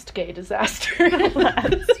Last Gay Disaster.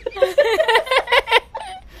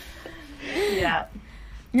 Yeah.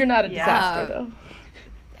 You're not a disaster, though.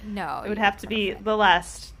 No. It would have to be The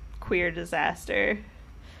Last Queer Disaster.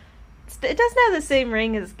 It doesn't have the same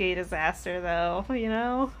ring as Gay Disaster, though, you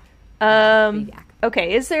know?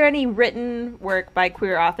 Okay, is there any written work by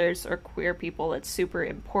queer authors or queer people that's super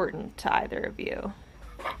important to either of you?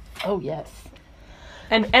 Oh, yes.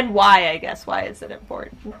 And why, I guess? Why is it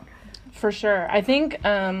important? For sure. I think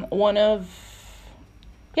one of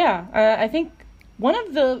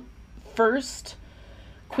the first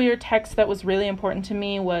queer text that was really important to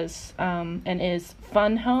me was and is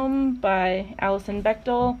Fun Home by Alison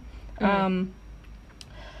Bechdel.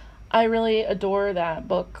 I really adore that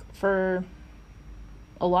book for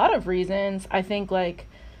a lot of reasons. I think, like,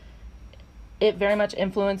 it very much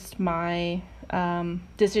influenced my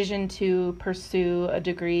decision to pursue a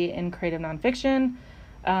degree in creative nonfiction,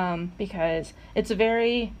 because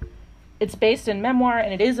it's based in memoir,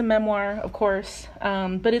 and it is a memoir, of course,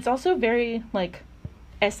 but it's also very, like,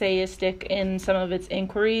 essayistic in some of its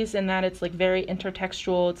inquiries, in that it's, like, very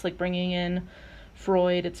intertextual. It's, like, bringing in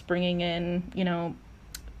Freud, it's bringing in, you know,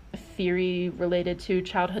 theory related to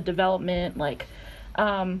childhood development, like,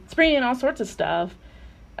 it's bringing in all sorts of stuff,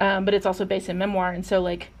 but it's also based in memoir, and so,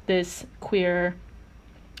 like, this queer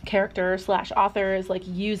character / author is, like,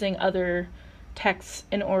 using other texts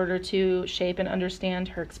in order to shape and understand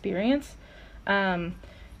her experience.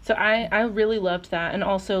 So I really loved that, and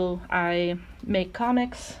also I make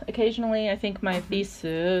comics occasionally. I think my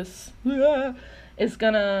thesis is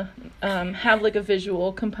gonna have, like, a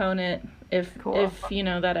visual component if you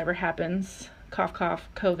know that ever happens. Cough cough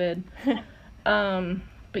COVID.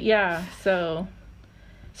 But yeah, so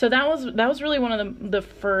that was really one of the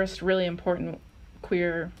first really important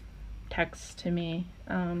queer texts to me.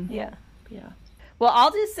 Yeah. Well,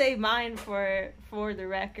 I'll just say mine for the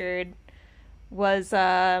record was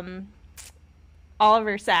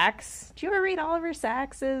Oliver Sacks. Do you ever read Oliver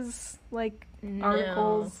Sacks's, like,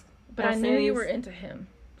 articles? But essays? I knew you were into him,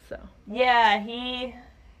 so. Yeah,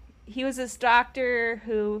 he was this doctor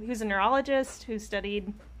he was a neurologist who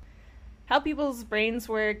studied how people's brains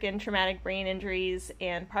work and traumatic brain injuries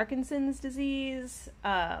and Parkinson's disease.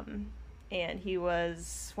 And he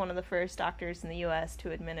was one of the first doctors in the U.S.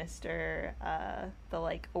 to administer the,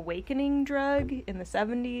 like, awakening drug in the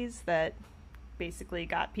 70s that basically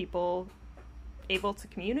got people able to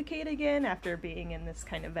communicate again after being in this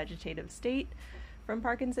kind of vegetative state from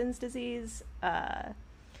Parkinson's disease.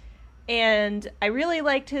 And I really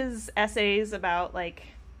liked his essays about, like,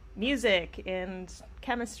 music and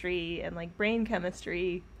chemistry and, like, brain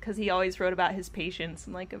chemistry, because he always wrote about his patients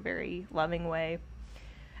in, like, a very loving way.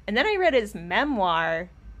 And then I read his memoir,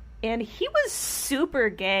 and he was super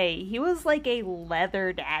gay. He was like a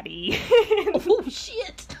leather daddy. Oh,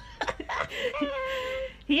 shit!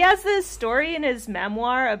 He has this story in his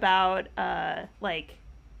memoir about, like,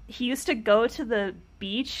 he used to go to the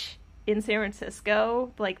beach in San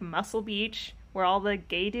Francisco, like Muscle Beach, where all the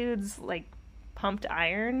gay dudes, like, pumped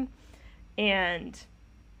iron, and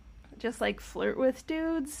just, like, flirt with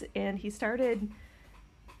dudes. And he started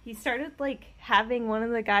he started like having one of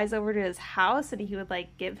the guys over to his house, and he would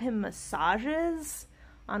like give him massages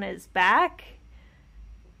on his back.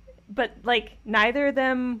 But like neither of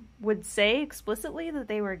them would say explicitly that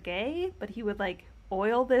they were gay, but he would like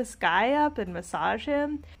oil this guy up and massage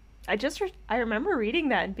him. I remember reading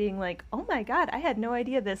that and being like, oh my god, I had no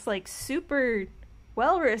idea this like super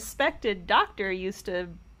well-respected doctor used to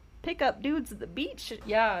pick up dudes at the beach.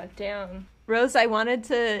 Yeah, damn. Rose, I wanted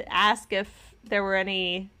to ask if there were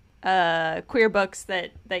any queer books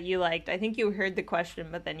that you liked. I think you heard the question,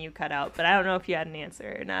 but then you cut out. But I don't know if you had an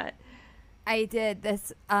answer or not. I did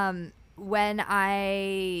this when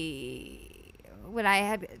I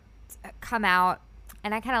had come out,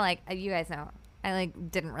 and I kind of like, you guys know, I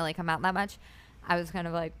like didn't really come out that much. I was kind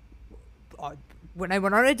of like, when I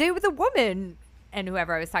went on a date with a woman, and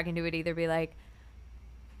whoever I was talking to would either be like,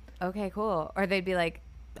 okay, cool, or they'd be like,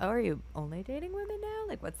 oh, are you only dating women now?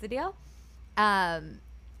 Like, what's the deal?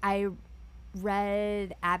 I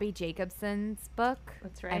read Abby Jacobson's book.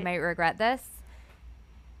 That's right. I Might Regret This.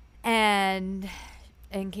 And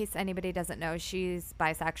in case anybody doesn't know, she's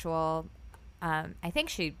bisexual. I think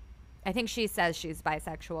she says she's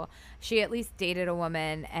bisexual. She at least dated a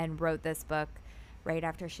woman and wrote this book right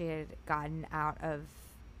after she had gotten out of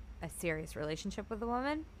a serious relationship with a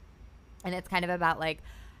woman. And it's kind of about like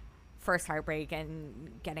first heartbreak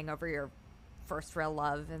and getting over your first real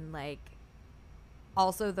love, and like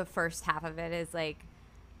also the first half of it is like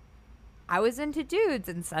I was into dudes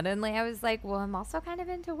and suddenly I was like, well, I'm also kind of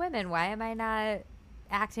into women. Why am I not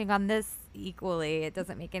acting on this equally? It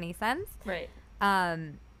doesn't make any sense. Right.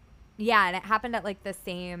 Yeah, and it happened at like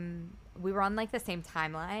we were on like the same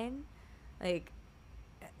timeline. Like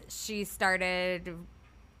she started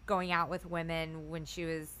going out with women when she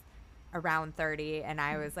was around 30 and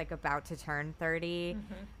I was like about to turn 30.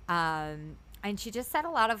 And she just said a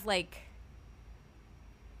lot of like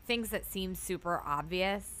things that seem super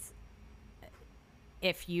obvious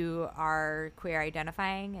if you are queer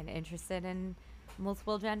identifying and interested in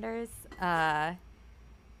multiple genders. But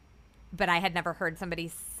I had never heard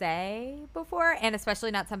somebody say before, and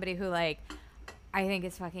especially not somebody who like I think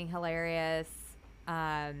is fucking hilarious.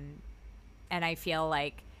 And I feel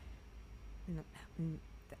like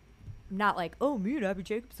not like, oh, me and Abby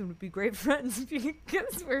Jacobson would be great friends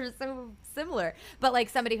because we're so similar, but like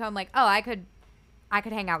somebody who I'm like, oh, I could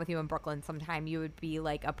hang out with you in Brooklyn sometime. You would be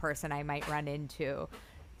like a person I might run into.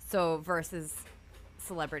 So versus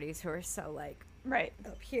celebrities who are so like right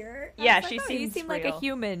up here. Yeah, like, she oh, seems you seem real. like a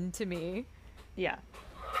human to me. Yeah.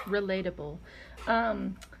 Relatable.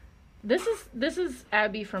 This is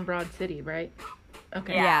Abby from Broad City, right?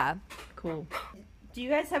 Okay. Yeah. Cool. Do you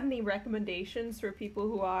guys have any recommendations for people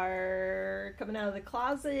who are coming out of the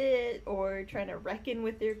closet or trying to reckon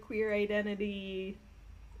with their queer identity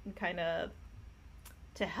and kind of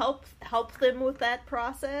to help them with that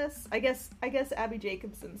process? I guess Abby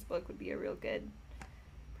Jacobson's book would be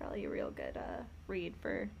probably a real good read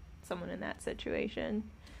for someone in that situation.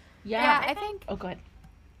 Yeah, I think. Oh, go ahead.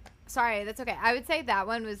 Sorry, that's okay. I would say that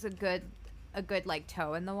one was a good like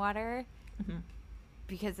toe in the water,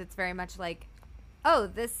 because it's very much like, oh,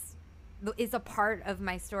 this is a part of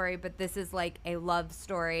my story, but this is like a love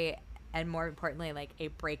story, and more importantly, like a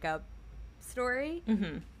breakup story.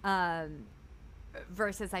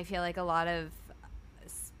 Versus, I feel like a lot of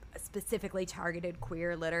specifically targeted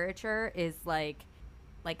queer literature is like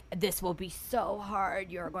this will be so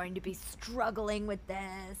hard. You're going to be struggling with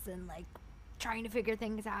this and like trying to figure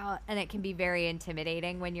things out, and it can be very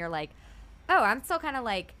intimidating when you're like, oh, I'm still kind of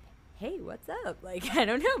like, hey, what's up? Like, I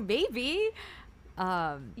don't know, maybe.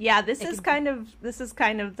 Yeah, this is kind of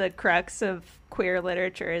the crux of queer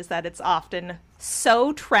literature, is that it's often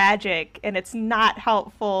so tragic, and it's not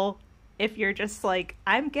helpful if you're just like,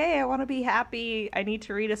 I'm gay, I want to be happy, I need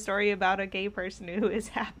to read a story about a gay person who is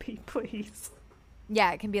happy, please.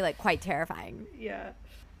 Yeah, it can be like quite terrifying. Yeah.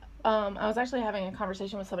 I was actually having a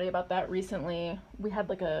conversation with somebody about that recently. We had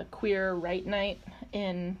like a queer write night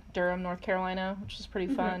in Durham, North Carolina, which was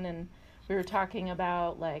pretty fun, and we were talking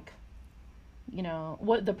about like, you know,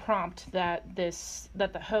 what the prompt that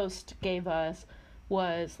the host gave us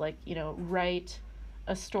was like, you know, write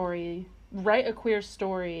a queer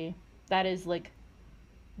story that is like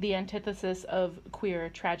the antithesis of queer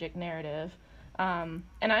tragic narrative. And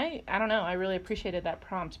I don't know, I really appreciated that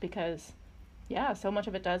prompt because, yeah, so much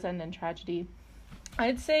of it does end in tragedy.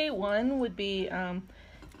 I'd say one would be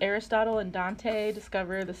Aristotle and Dante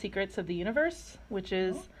Discover the Secrets of the Universe, which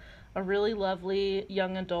is a really lovely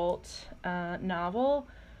young adult novel.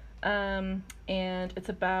 And it's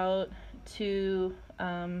about two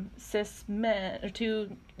young cis men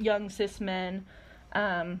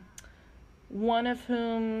one of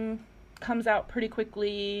whom comes out pretty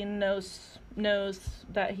quickly, knows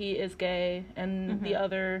that he is gay, and the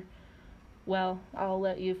other, well, I'll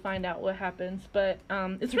let you find out what happens. But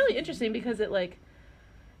it's really interesting because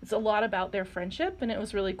it's a lot about their friendship, and it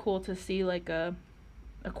was really cool to see like a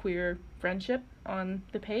queer friendship on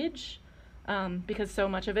the page, because so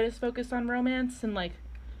much of it is focused on romance and like,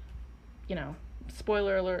 you know,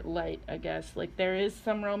 spoiler alert light, I guess, like there is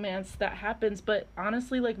some romance that happens, but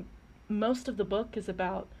honestly, like most of the book is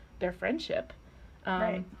about their friendship,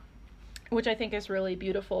 Right. which I think is really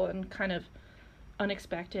beautiful and kind of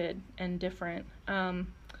unexpected and different.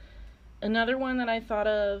 Another one that I thought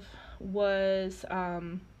of was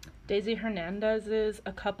Daisy Hernandez's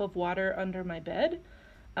A Cup of Water Under My Bed.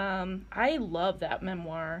 I love that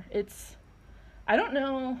memoir. I don't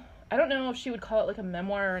know if she would call it like a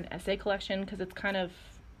memoir or an essay collection, because it's kind of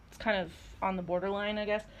on the borderline, I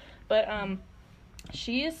guess. But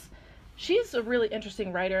she's a really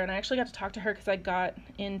interesting writer, and I actually got to talk to her because I got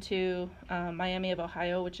into Miami of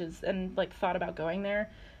Ohio, and like thought about going there.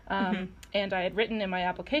 And I had written in my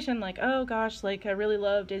application like, oh gosh, like I really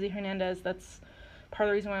love Daisy Hernandez. That's part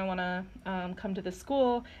of the reason why I want to come to this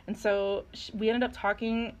school. And so we ended up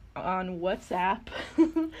talking on WhatsApp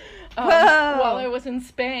while I was in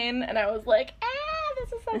Spain, and I was like,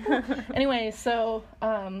 this is so cool. Anyway, so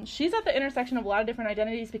she's at the intersection of a lot of different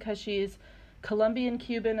identities because she's Colombian,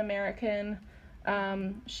 Cuban, American.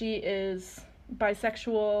 She is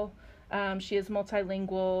bisexual. She is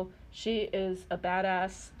multilingual. She is a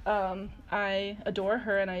badass. I adore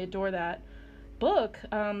her, and I adore that book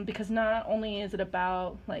because not only is it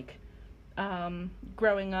about like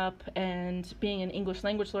growing up and being in English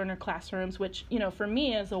language learner classrooms, which, you know, for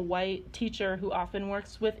me as a white teacher who often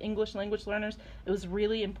works with English language learners, it was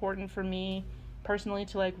really important for me personally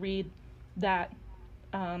to like read that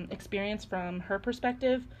experience from her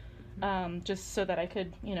perspective, just so that I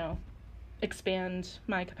could, you know, expand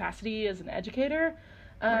my capacity as an educator.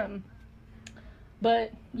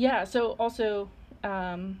 But yeah, so also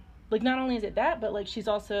like not only is it that, but like she's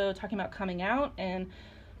also talking about coming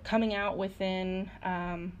out within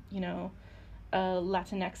you know, a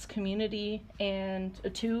Latinx community and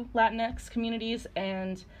two Latinx communities,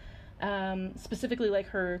 and specifically like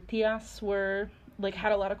her tias were like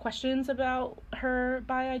had a lot of questions about her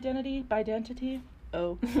bi-identity.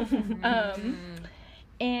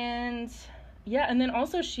 And yeah, and then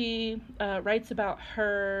also she writes about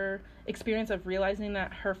her experience of realizing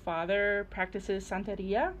that her father practices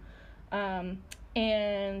Santeria,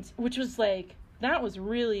 and which was like, I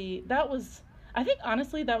think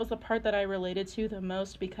honestly that was the part that I related to the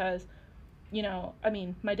most, because, you know, I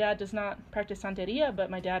mean, my dad does not practice Santeria,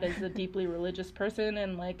 but my dad is a deeply religious person,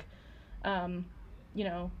 and like, you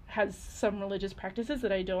know, has some religious practices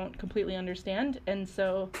that I don't completely understand. And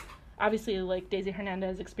so obviously like Daisy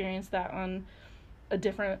Hernandez experienced that on a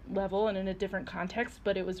different level and in a different context,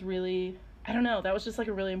 but it was really, I don't know, that was just like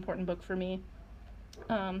a really important book for me.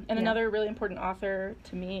 Another really important author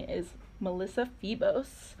to me is Melissa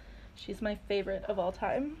Febos. She's my favorite of all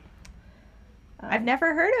time. I've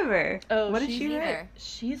never heard of her. Oh, what did she write?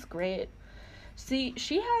 She's great. See,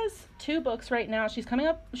 she has 2 books right now. She's coming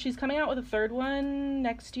out with a 3rd one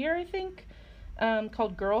next year, I think,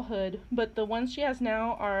 called Girlhood. But the ones she has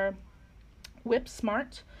now are Whip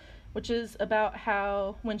Smart, which is about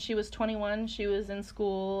how when she was 21, she was in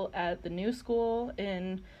school at the New School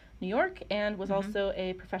in New York and was also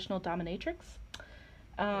a professional dominatrix.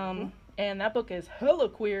 And that book is hella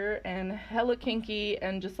queer and hella kinky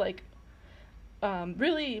and just like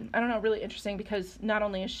really, I don't know, really interesting, because not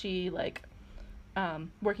only is she like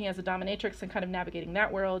working as a dominatrix and kind of navigating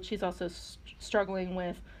that world, she's also struggling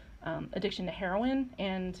with addiction to heroin,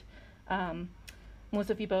 and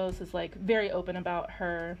Melissa Febos is like very open about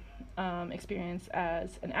her experience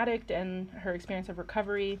as an addict and her experience of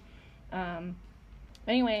recovery.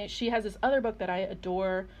 Anyway, she has this other book that I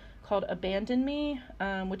adore called Abandon Me,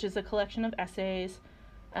 which is a collection of essays.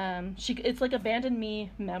 It's like Abandon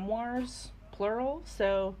Me memoirs, plural,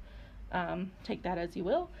 so take that as you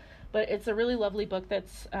will. But it's a really lovely book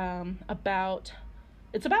that's about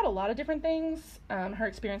a lot of different things. Her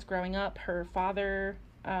experience growing up. Her father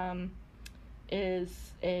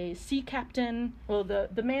is a sea captain. Well,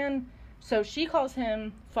 the man, so she calls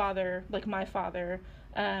him father, like my father.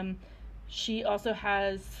 She also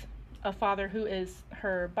has a father who is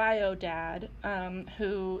her bio dad,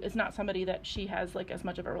 who is not somebody that she has like as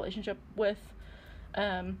much of a relationship with.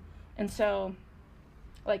 And so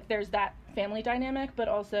like there's that family dynamic, but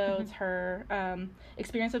also it's her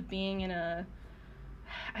experience of being in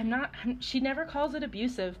she never calls it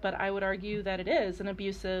abusive, but I would argue that it is an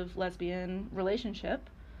abusive lesbian relationship.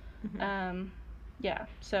 Yeah,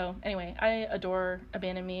 so anyway, I adore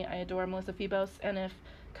Abandon Me. I adore Melissa Febos, and if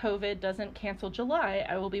COVID doesn't cancel July,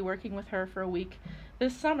 I will be working with her for a week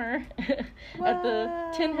this summer at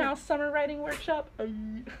the Tin House Summer Writing Workshop.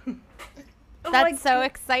 That's so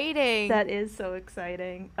exciting. That is so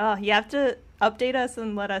exciting. You have to update us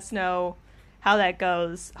and let us know how that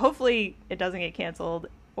goes. Hopefully it doesn't get canceled,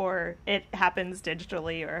 or it happens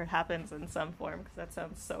digitally, or it happens in some form, because that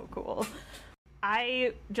sounds so cool.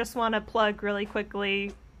 I just want to plug really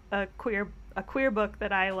quickly a queer book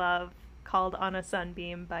that I love called On a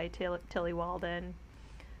Sunbeam by Tilly Walden.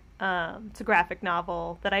 It's a graphic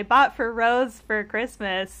novel that I bought for Rose for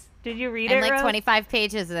Christmas. Did you read it, like Rose? 25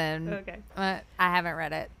 pages in. Okay. I haven't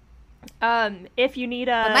read it. If you need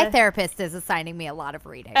But my therapist is assigning me a lot of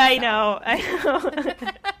reading. I know.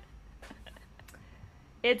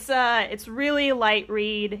 It's really light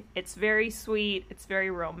read. It's very sweet. It's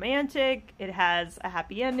very romantic. It has a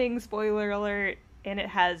happy ending, spoiler alert, and it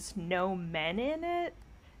has no men in it.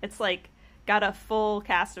 It's like got a full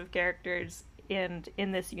cast of characters, and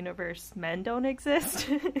in this universe, men don't exist.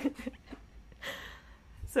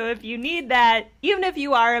 So if you need that, even if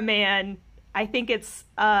you are a man, I think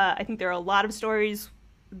I think there are a lot of stories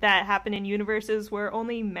that happen in universes where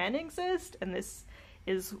only men exist, and this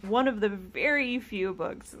is one of the very few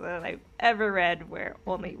books that I've ever read where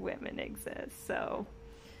only women exist. So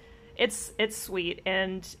it's sweet,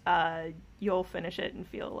 and you'll finish it and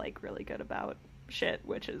feel like really good about shit,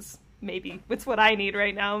 which is maybe it's what I need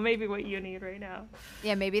right now, maybe what you need right now.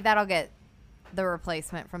 Yeah, maybe that'll get the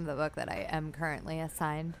replacement from the book that I am currently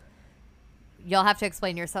assigned. You'll have to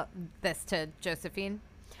explain this to Josephine.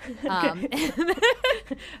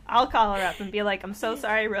 I'll call her up and be like, I'm so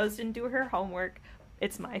sorry Rose didn't do her homework.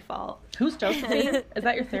 It's my fault. Who's Josephine? Is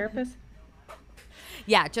that your therapist?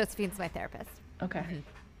 Yeah, Josephine's my therapist. Okay.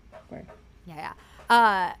 Right. Yeah.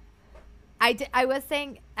 I was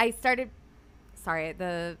saying I started. Sorry,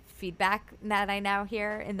 the feedback that I now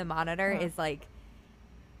hear in the monitor is like,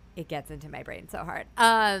 it gets into my brain so hard.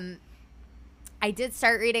 I did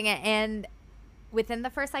start reading it, and within the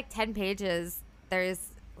first like 10 pages, there's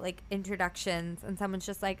like introductions, and someone's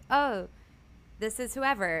just like, "Oh, this is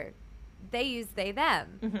whoever. They use they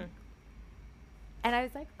them," and I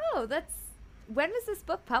was like, "Oh, when was this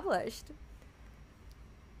book published?"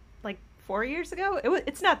 Like 4 years ago.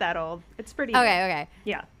 It's not that old. It's pretty. Okay.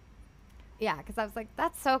 Yeah. Yeah, because I was like,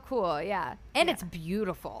 that's so cool. Yeah. And it's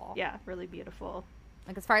beautiful. Yeah, really beautiful.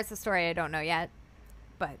 Like, as far as the story, I don't know yet,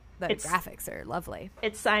 but the graphics are lovely.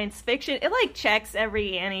 It's science fiction. It, like, checks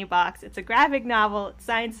every Annie box. It's a graphic novel. It's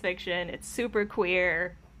science fiction. It's super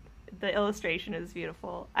queer. The illustration is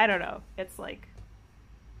beautiful. I don't know. It's, like,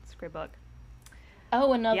 it's a great book.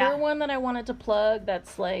 Oh, another one that I wanted to plug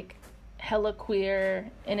that's, like, hella queer,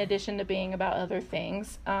 in addition to being about other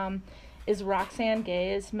things, is Roxane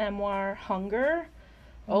Gay's memoir, Hunger.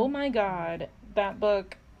 Oh my god, that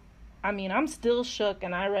book, I mean, I'm still shook,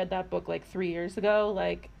 and I read that book like 3 years ago,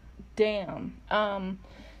 like, damn.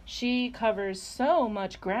 She covers so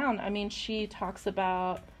much ground. I mean, she talks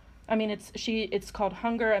about, I mean, it's called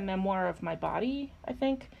Hunger, a Memoir of My Body, I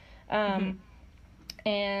think. And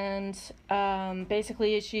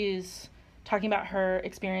basically she's talking about her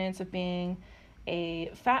experience of being a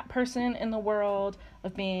fat person in the world,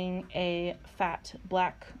 of being a fat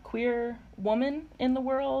black queer woman in the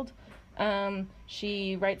world.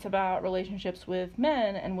 She writes about relationships with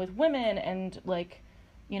men and with women, and, like,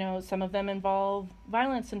 you know, some of them involve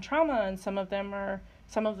violence and trauma, and some of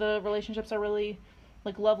the relationships are really,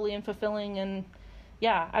 like, lovely and fulfilling. And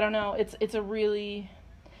yeah, I don't know, it's a really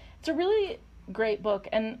great book.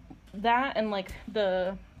 And that, and like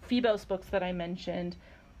the Febos books that I mentioned,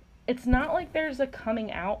 it's not like there's a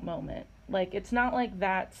coming out moment. Like, it's not like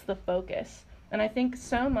that's the focus. And I think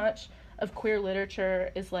so much of queer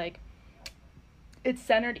literature is, like, it's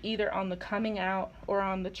centered either on the coming out or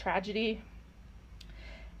on the tragedy.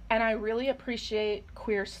 And I really appreciate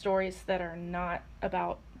queer stories that are not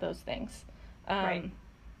about those things. Right.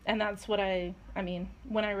 And that's what I mean,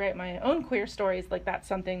 when I write my own queer stories, like, that's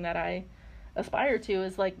something that I aspire to,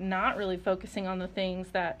 is, like, not really focusing on the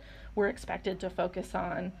things that we're expected to focus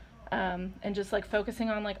on. And just, like, focusing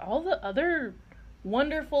on, like, all the other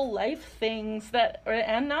wonderful life things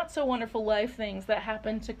and not so wonderful life things that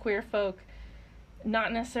happen to queer folk,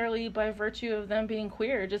 not necessarily by virtue of them being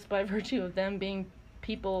queer, just by virtue of them being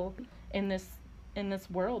people in this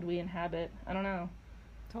world we inhabit. I don't know.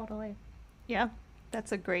 Totally. Yeah,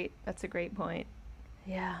 that's a great point.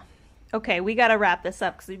 Yeah. Okay, we got to wrap this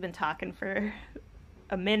up because we've been talking for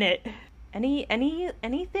a minute.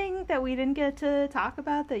 Anything that we didn't get to talk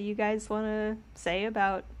about that you guys want to say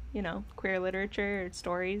about queer literature or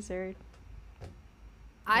stories or...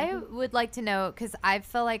 I would like to know, because I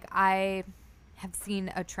feel like I have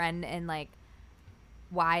seen a trend in like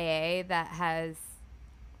YA that has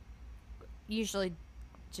usually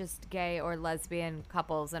just gay or lesbian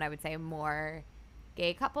couples, and I would say more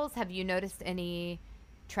gay couples. Have you noticed any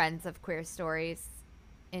trends of queer stories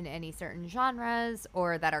in any certain genres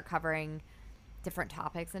or that are covering different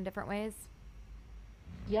topics in different ways?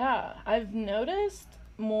 Yeah, I've noticed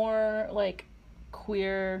more like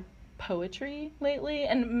queer poetry lately,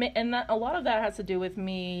 and that a lot of that has to do with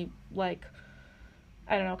me, like,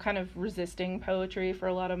 I don't know, kind of resisting poetry for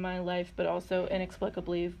a lot of my life, but also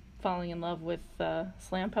inexplicably falling in love with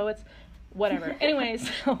slam poets, whatever. Anyways,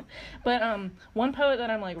 but one poet that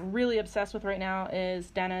I'm like really obsessed with right now is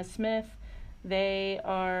Dana Smith. They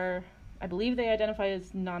are, I believe they identify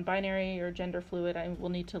as non-binary or gender fluid. I will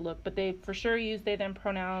need to look, but they for sure use they them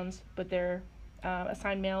pronouns, but they're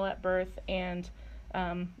assigned male at birth, and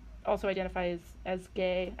also identify as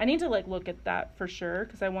gay. I need to like look at that for sure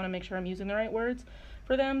because I want to make sure I'm using the right words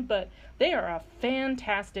for them, but they are a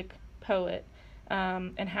fantastic poet,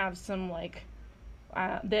 and have some like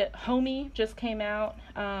the Homie just came out,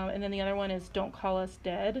 and then the other one is Don't Call Us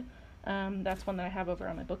Dead. That's one that I have over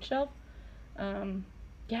on my bookshelf.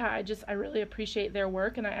 Yeah, I really appreciate their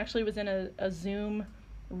work, and I actually was in a Zoom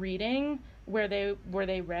reading where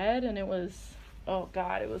they read, and it was, oh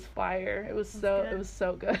god, it was fire. It was so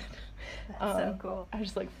good. That's so cool. I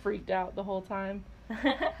just like freaked out the whole time.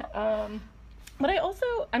 But I also,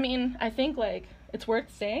 I think like it's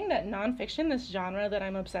worth saying that nonfiction, this genre that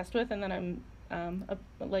I'm obsessed with and that I'm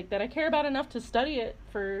that I care about enough to study it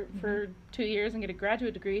for 2 years and get a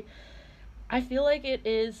graduate degree, I feel like it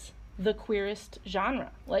is the queerest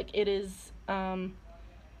genre. Like it is,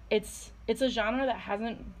 it's a genre that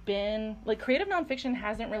hasn't been, like, creative nonfiction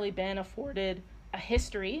hasn't really been afforded a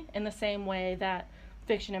history in the same way that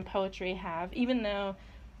fiction and poetry have, even though,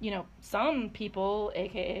 some people,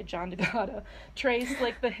 aka John DeGata, trace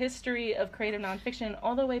like the history of creative nonfiction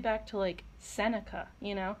all the way back to like Seneca,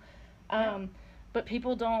 but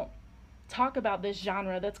people don't talk about this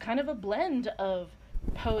genre that's kind of a blend of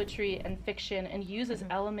poetry and fiction and uses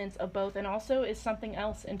elements of both and also is something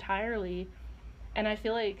else entirely. And I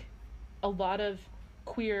feel like a lot of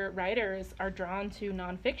queer writers are drawn to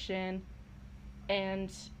nonfiction,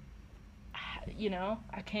 and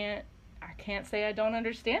I can't say I don't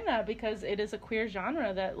understand that, because it is a queer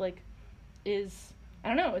genre that like is, I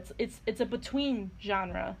don't know, it's a between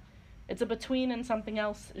genre. It's a between and something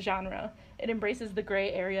else genre. It embraces the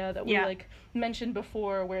gray area that we like mentioned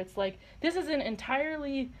before, where it's like this isn't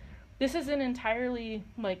entirely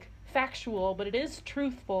like factual, but it is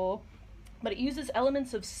truthful, but it uses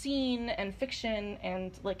elements of scene and fiction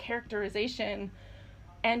and like characterization,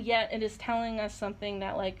 and yet it is telling us something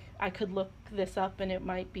that like I could look this up and it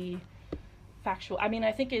might be factual.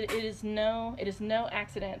 I think it is no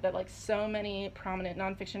accident that like so many prominent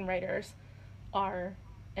nonfiction writers are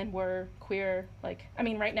and were queer. Like,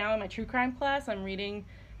 right now in my true crime class, I'm reading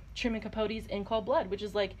Truman Capote's In Cold Blood, which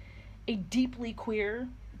is like a deeply queer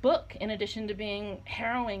book, in addition to being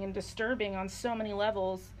harrowing and disturbing on so many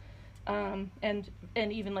levels. And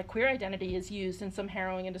even like queer identity is used in some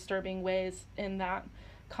harrowing and disturbing ways in that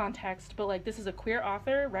context. But like, this is a queer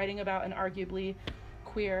author writing about an arguably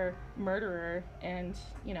queer murderer, and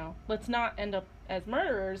let's not end up as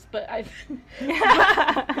murderers, but I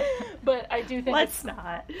do think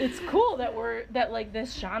it's cool that like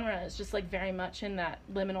this genre is just like very much in that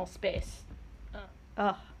liminal space.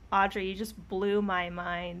 Audrey, you just blew my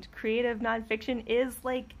mind. Creative nonfiction is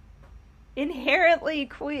like inherently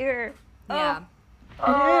queer. Yeah. It is.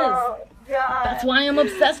 God. That's why I'm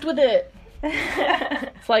obsessed with it.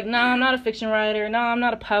 It's like, no, I'm not a fiction writer. No, I'm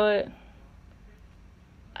not a poet.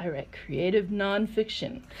 I write creative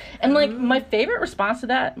nonfiction. And like my favorite response to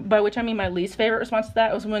that, by which I mean my least favorite response to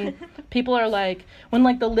that, was when people are like, when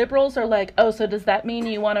like the liberals are like, oh, so does that mean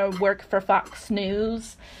you want to work for Fox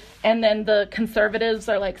News? And then the conservatives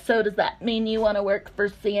are like, so does that mean you want to work for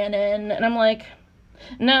CNN? And I'm like,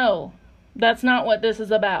 no, that's not what this is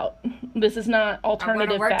about. This is not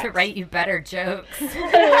alternative facts. I want to work to write you better jokes.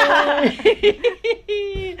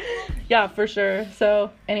 Yeah, for sure.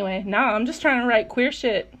 So anyway, I'm just trying to write queer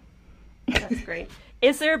shit. That's great.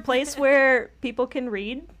 Is there a place where people can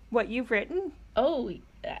read what you've written? Oh,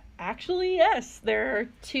 actually, yes. There are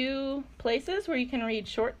 2 places where you can read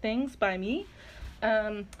short things by me.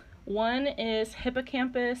 One is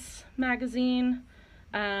Hippocampus magazine.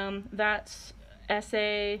 That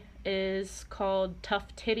essay is called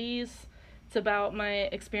Tough Titties. It's about my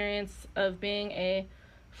experience of being a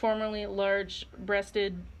formerly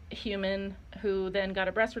large-breasted human who then got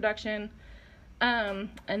a breast reduction. And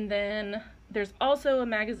then there's also a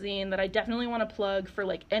magazine that I definitely want to plug for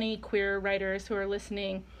like any queer writers who are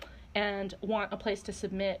listening and want a place to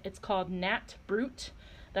submit. It's called Nat Brut.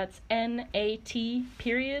 That's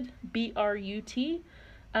NAT_BRUT.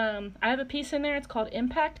 I have a piece in there. It's called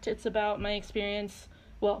Impact. It's about my experience.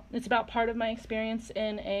 Well, it's about part of my experience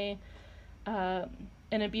in an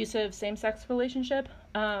abusive same-sex relationship.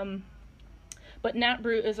 But Nat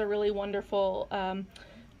Brut is a really wonderful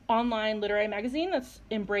online literary magazine that's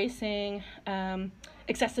embracing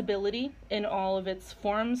accessibility in all of its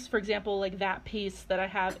forms. For example, like that piece that I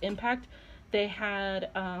have, Impact, they had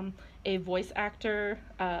a voice actor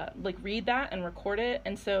like read that and record it,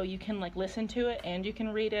 and so you can like listen to it and you can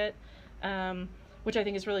read it, which I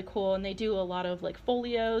think is really cool. And they do a lot of like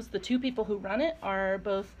folios. The two people who run it are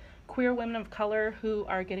both queer women of color who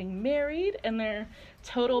are getting married, and they're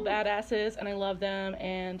total badasses, and I love them.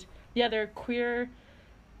 And yeah, they're queer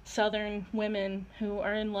Southern women who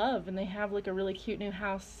are in love, and they have like a really cute new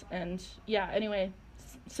house. And yeah, anyway,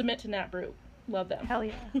 submit to Nat Brut. Love them. Hell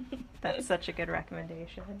yeah. That's such a good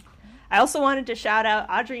recommendation. I also wanted to shout out,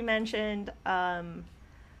 Audrey mentioned, and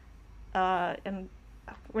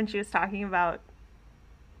when she was talking about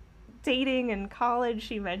dating in college,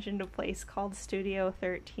 she mentioned a place called Studio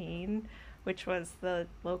 13, which was the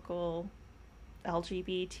local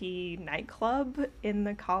LGBT nightclub in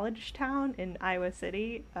the college town in Iowa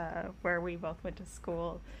City, where we both went to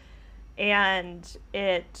school. And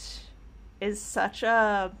it is such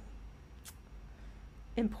a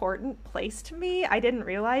important place to me. I didn't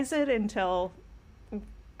realize it until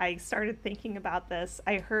I started thinking about this.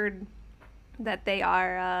 I heard that they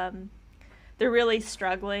are they're really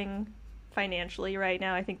struggling financially right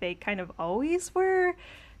now. I think they kind of always were,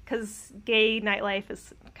 because gay nightlife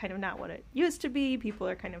is kind of not what it used to be. People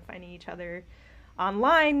are kind of finding each other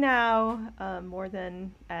online now, more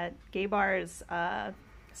than at gay bars.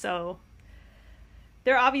 So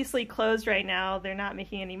they're obviously closed right now. They're not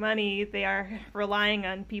making any money. They are relying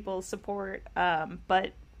on people's support.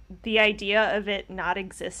 But the idea of it not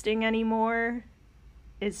existing anymore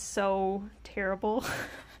is so terrible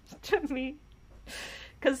to me.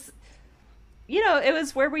 Because, you know, it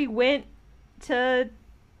was where we went to,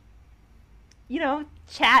 you know,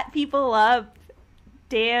 chat people up,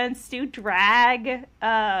 dance, do drag.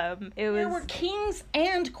 There were kings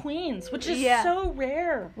and queens, which is so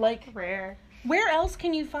rare. Like, rare. Where else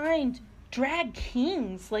can you find drag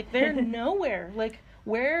kings? Like, they're nowhere. Like,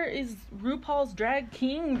 where is RuPaul's drag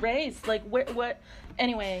king race? Like, what?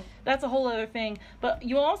 Anyway, that's a whole other thing. But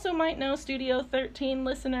you also might know, Studio 13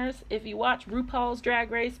 listeners, if you watch RuPaul's Drag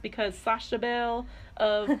Race, because Sasha Bell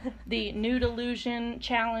of the Nude Illusion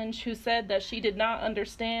Challenge, who said that she did not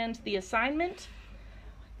understand the assignment,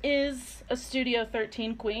 is a Studio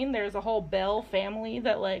 13 queen. There's a whole Bell family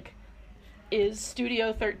that, like, is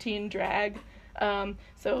Studio 13 drag.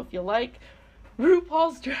 So if you like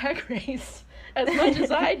RuPaul's Drag Race as much as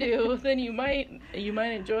I do, then you might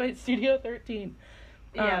enjoy Studio 13.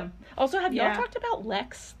 Yeah. Also, have y'all talked about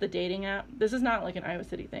Lex, the dating app? This is not like an Iowa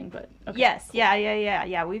City thing, but okay. Yes, cool. Yeah.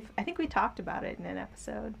 I think we talked about it in an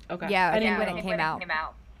episode. Okay. Yeah, I think when it came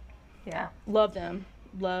out. Yeah. Love them.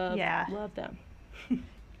 Love them.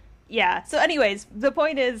 Yeah. So anyways, the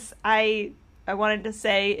point is I wanted to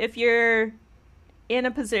say, if you're in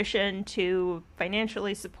a position to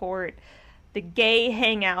financially support the gay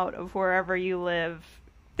hangout of wherever you live,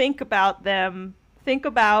 think about them, think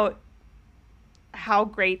about how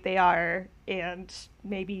great they are, and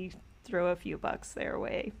maybe throw a few bucks their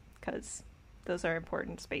way, because those are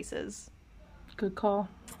important spaces. Good call.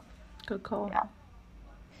 Yeah.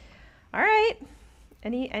 All right.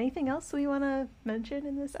 Anything else we want to mention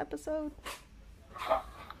in this episode?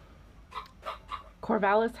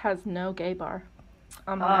 Corvallis has no gay bar.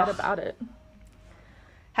 I'm mad about it.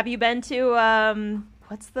 Have you been to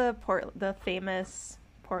what's the famous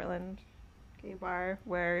Portland gay bar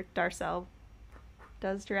where Darcel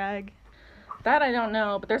does drag? That I don't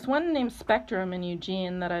know, but there's one named Spectrum in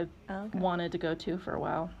Eugene that I've wanted to go to for a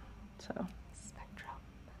while. So Spectrum.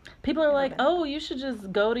 People are like, "Oh, you should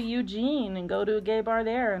just go to Eugene and go to a gay bar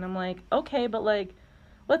there." And I'm like, "Okay, but like,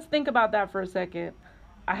 let's think about that for a second.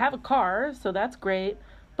 I have a car, so that's great,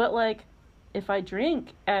 but like, if I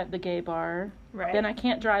drink at the gay bar, then I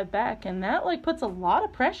can't drive back, and that like puts a lot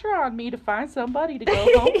of pressure on me to find somebody to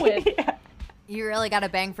go home with." Yeah. You really got to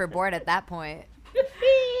bang for board at that point.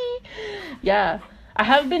 Yeah. I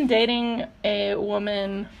have been dating a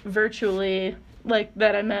woman virtually, like,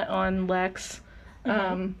 that I met on Lex.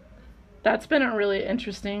 That's been a really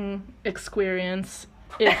interesting experience,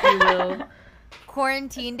 if you will.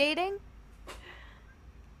 Quarantine dating?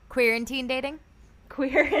 Quarantine dating?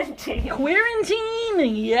 Quarantine.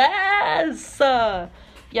 Quarantine, yes.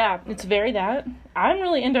 Yeah, it's very that. I'm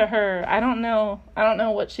really into her. I don't know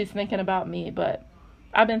what she's thinking about me, but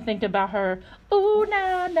I've been thinking about her. Ooh,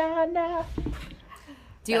 na, na, na.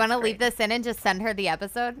 Do you want to leave this in and just send her the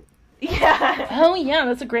episode? Yeah. Oh, yeah,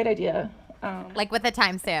 that's a great idea. Like with a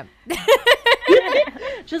timestamp.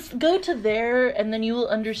 Just go to there, and then you will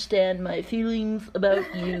understand my feelings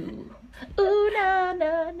about you. Ooh, na,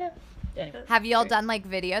 na, na. Anyway, Have you all done like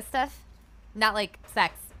video stuff? Not like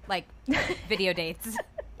sex, like video dates.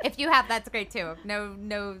 If you have, that's great too.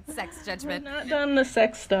 No sex I've judgment. not done the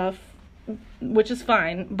sex stuff, which is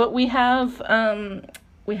fine, but we have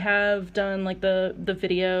done like the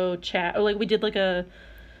video chat, or like we did like a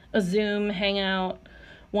Zoom hangout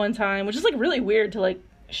one time, which is like really weird to like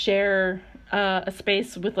share a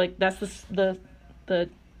space with, like, that's the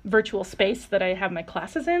virtual space that I have my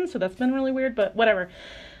classes in, so that's been really weird, but whatever.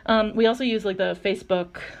 We also use like the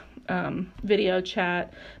Facebook video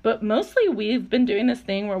chat, but mostly we've been doing this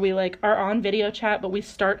thing where we like are on video chat, but we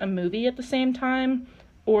start a movie at the same time,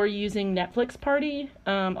 or using Netflix Party.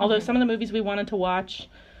 Although some of the movies we wanted to watch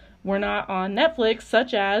were not on Netflix,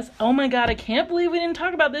 such as, oh my god, I can't believe we didn't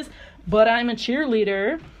talk about this, But I'm a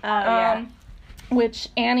Cheerleader, which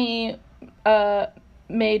Annie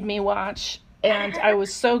made me watch, and I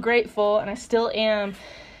was so grateful, and I still am.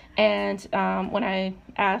 And when I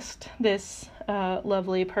asked this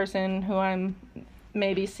lovely person who I'm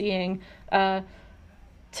maybe seeing to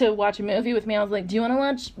watch a movie with me, I was like, do you want to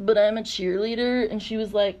watch But I'm a Cheerleader? And she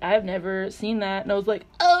was like, I've never seen that. And I was like,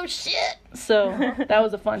 oh shit. So that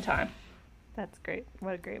was a fun time. That's great.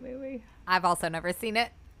 What a great movie. I've also never seen it.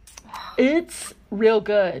 It's real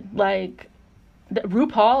good. Like,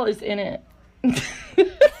 RuPaul is in it.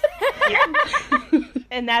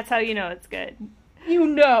 And that's how you know it's good. You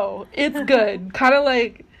know it's good. Kind of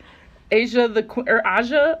like Asia the Queen.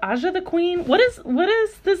 What is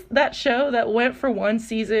that show that went for one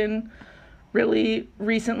season really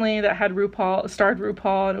recently that had starred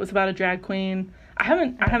RuPaul, and it was about a drag queen? I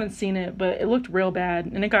haven't seen it, but it looked real bad,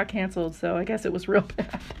 and it got canceled, so I guess it was real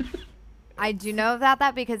bad. I do know about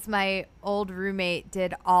that because my old roommate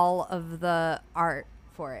did all of the art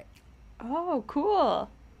for it. Oh, cool.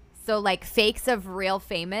 So like fakes of real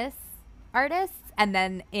famous artists, and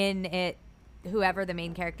then in it, whoever the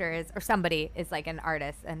main character is or somebody is like an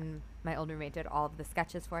artist, and my old roommate did all of the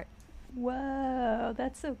sketches for it. Whoa,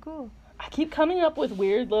 that's so cool. I keep coming up with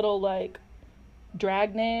weird little like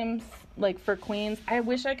drag names like for queens. I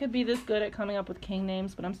wish I could be this good at coming up with king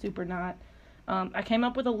names, but I'm super not. I came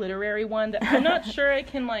up with a literary one that I'm not sure I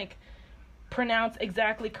can like pronounce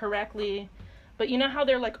exactly correctly, but you know how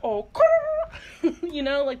they're like you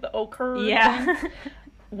know, like the ochre. Yeah.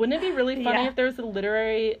 Wouldn't it be really funny if there was a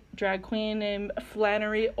literary drag queen named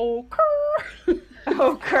Flannery O'Kerr?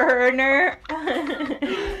 O'Kerner.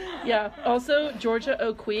 Yeah. Also, Georgia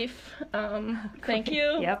O'Keeffe. Thank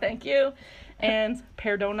you. Yep. Thank you. And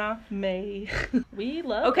Perdona May. We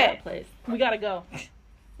love that place. We gotta go.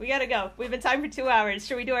 We gotta go. We've been time for 2 hours.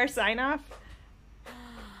 Should we do our sign off?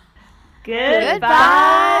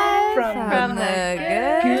 Goodbye from the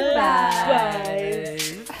Good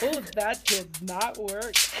Vibes. Oh, that did not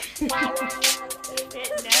work. It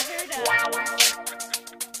never does.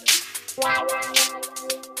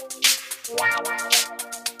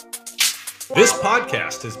 This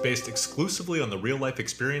podcast is based exclusively on the real-life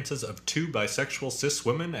experiences of two bisexual cis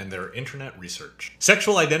women and their internet research.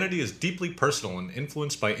 Sexual identity is deeply personal and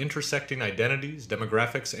influenced by intersecting identities,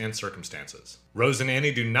 demographics, and circumstances. Rose and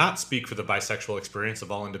Annie do not speak for the bisexual experience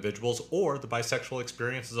of all individuals or the bisexual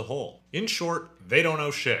experience as a whole. In short, they don't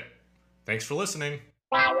know shit. Thanks for listening.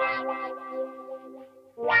 Wow.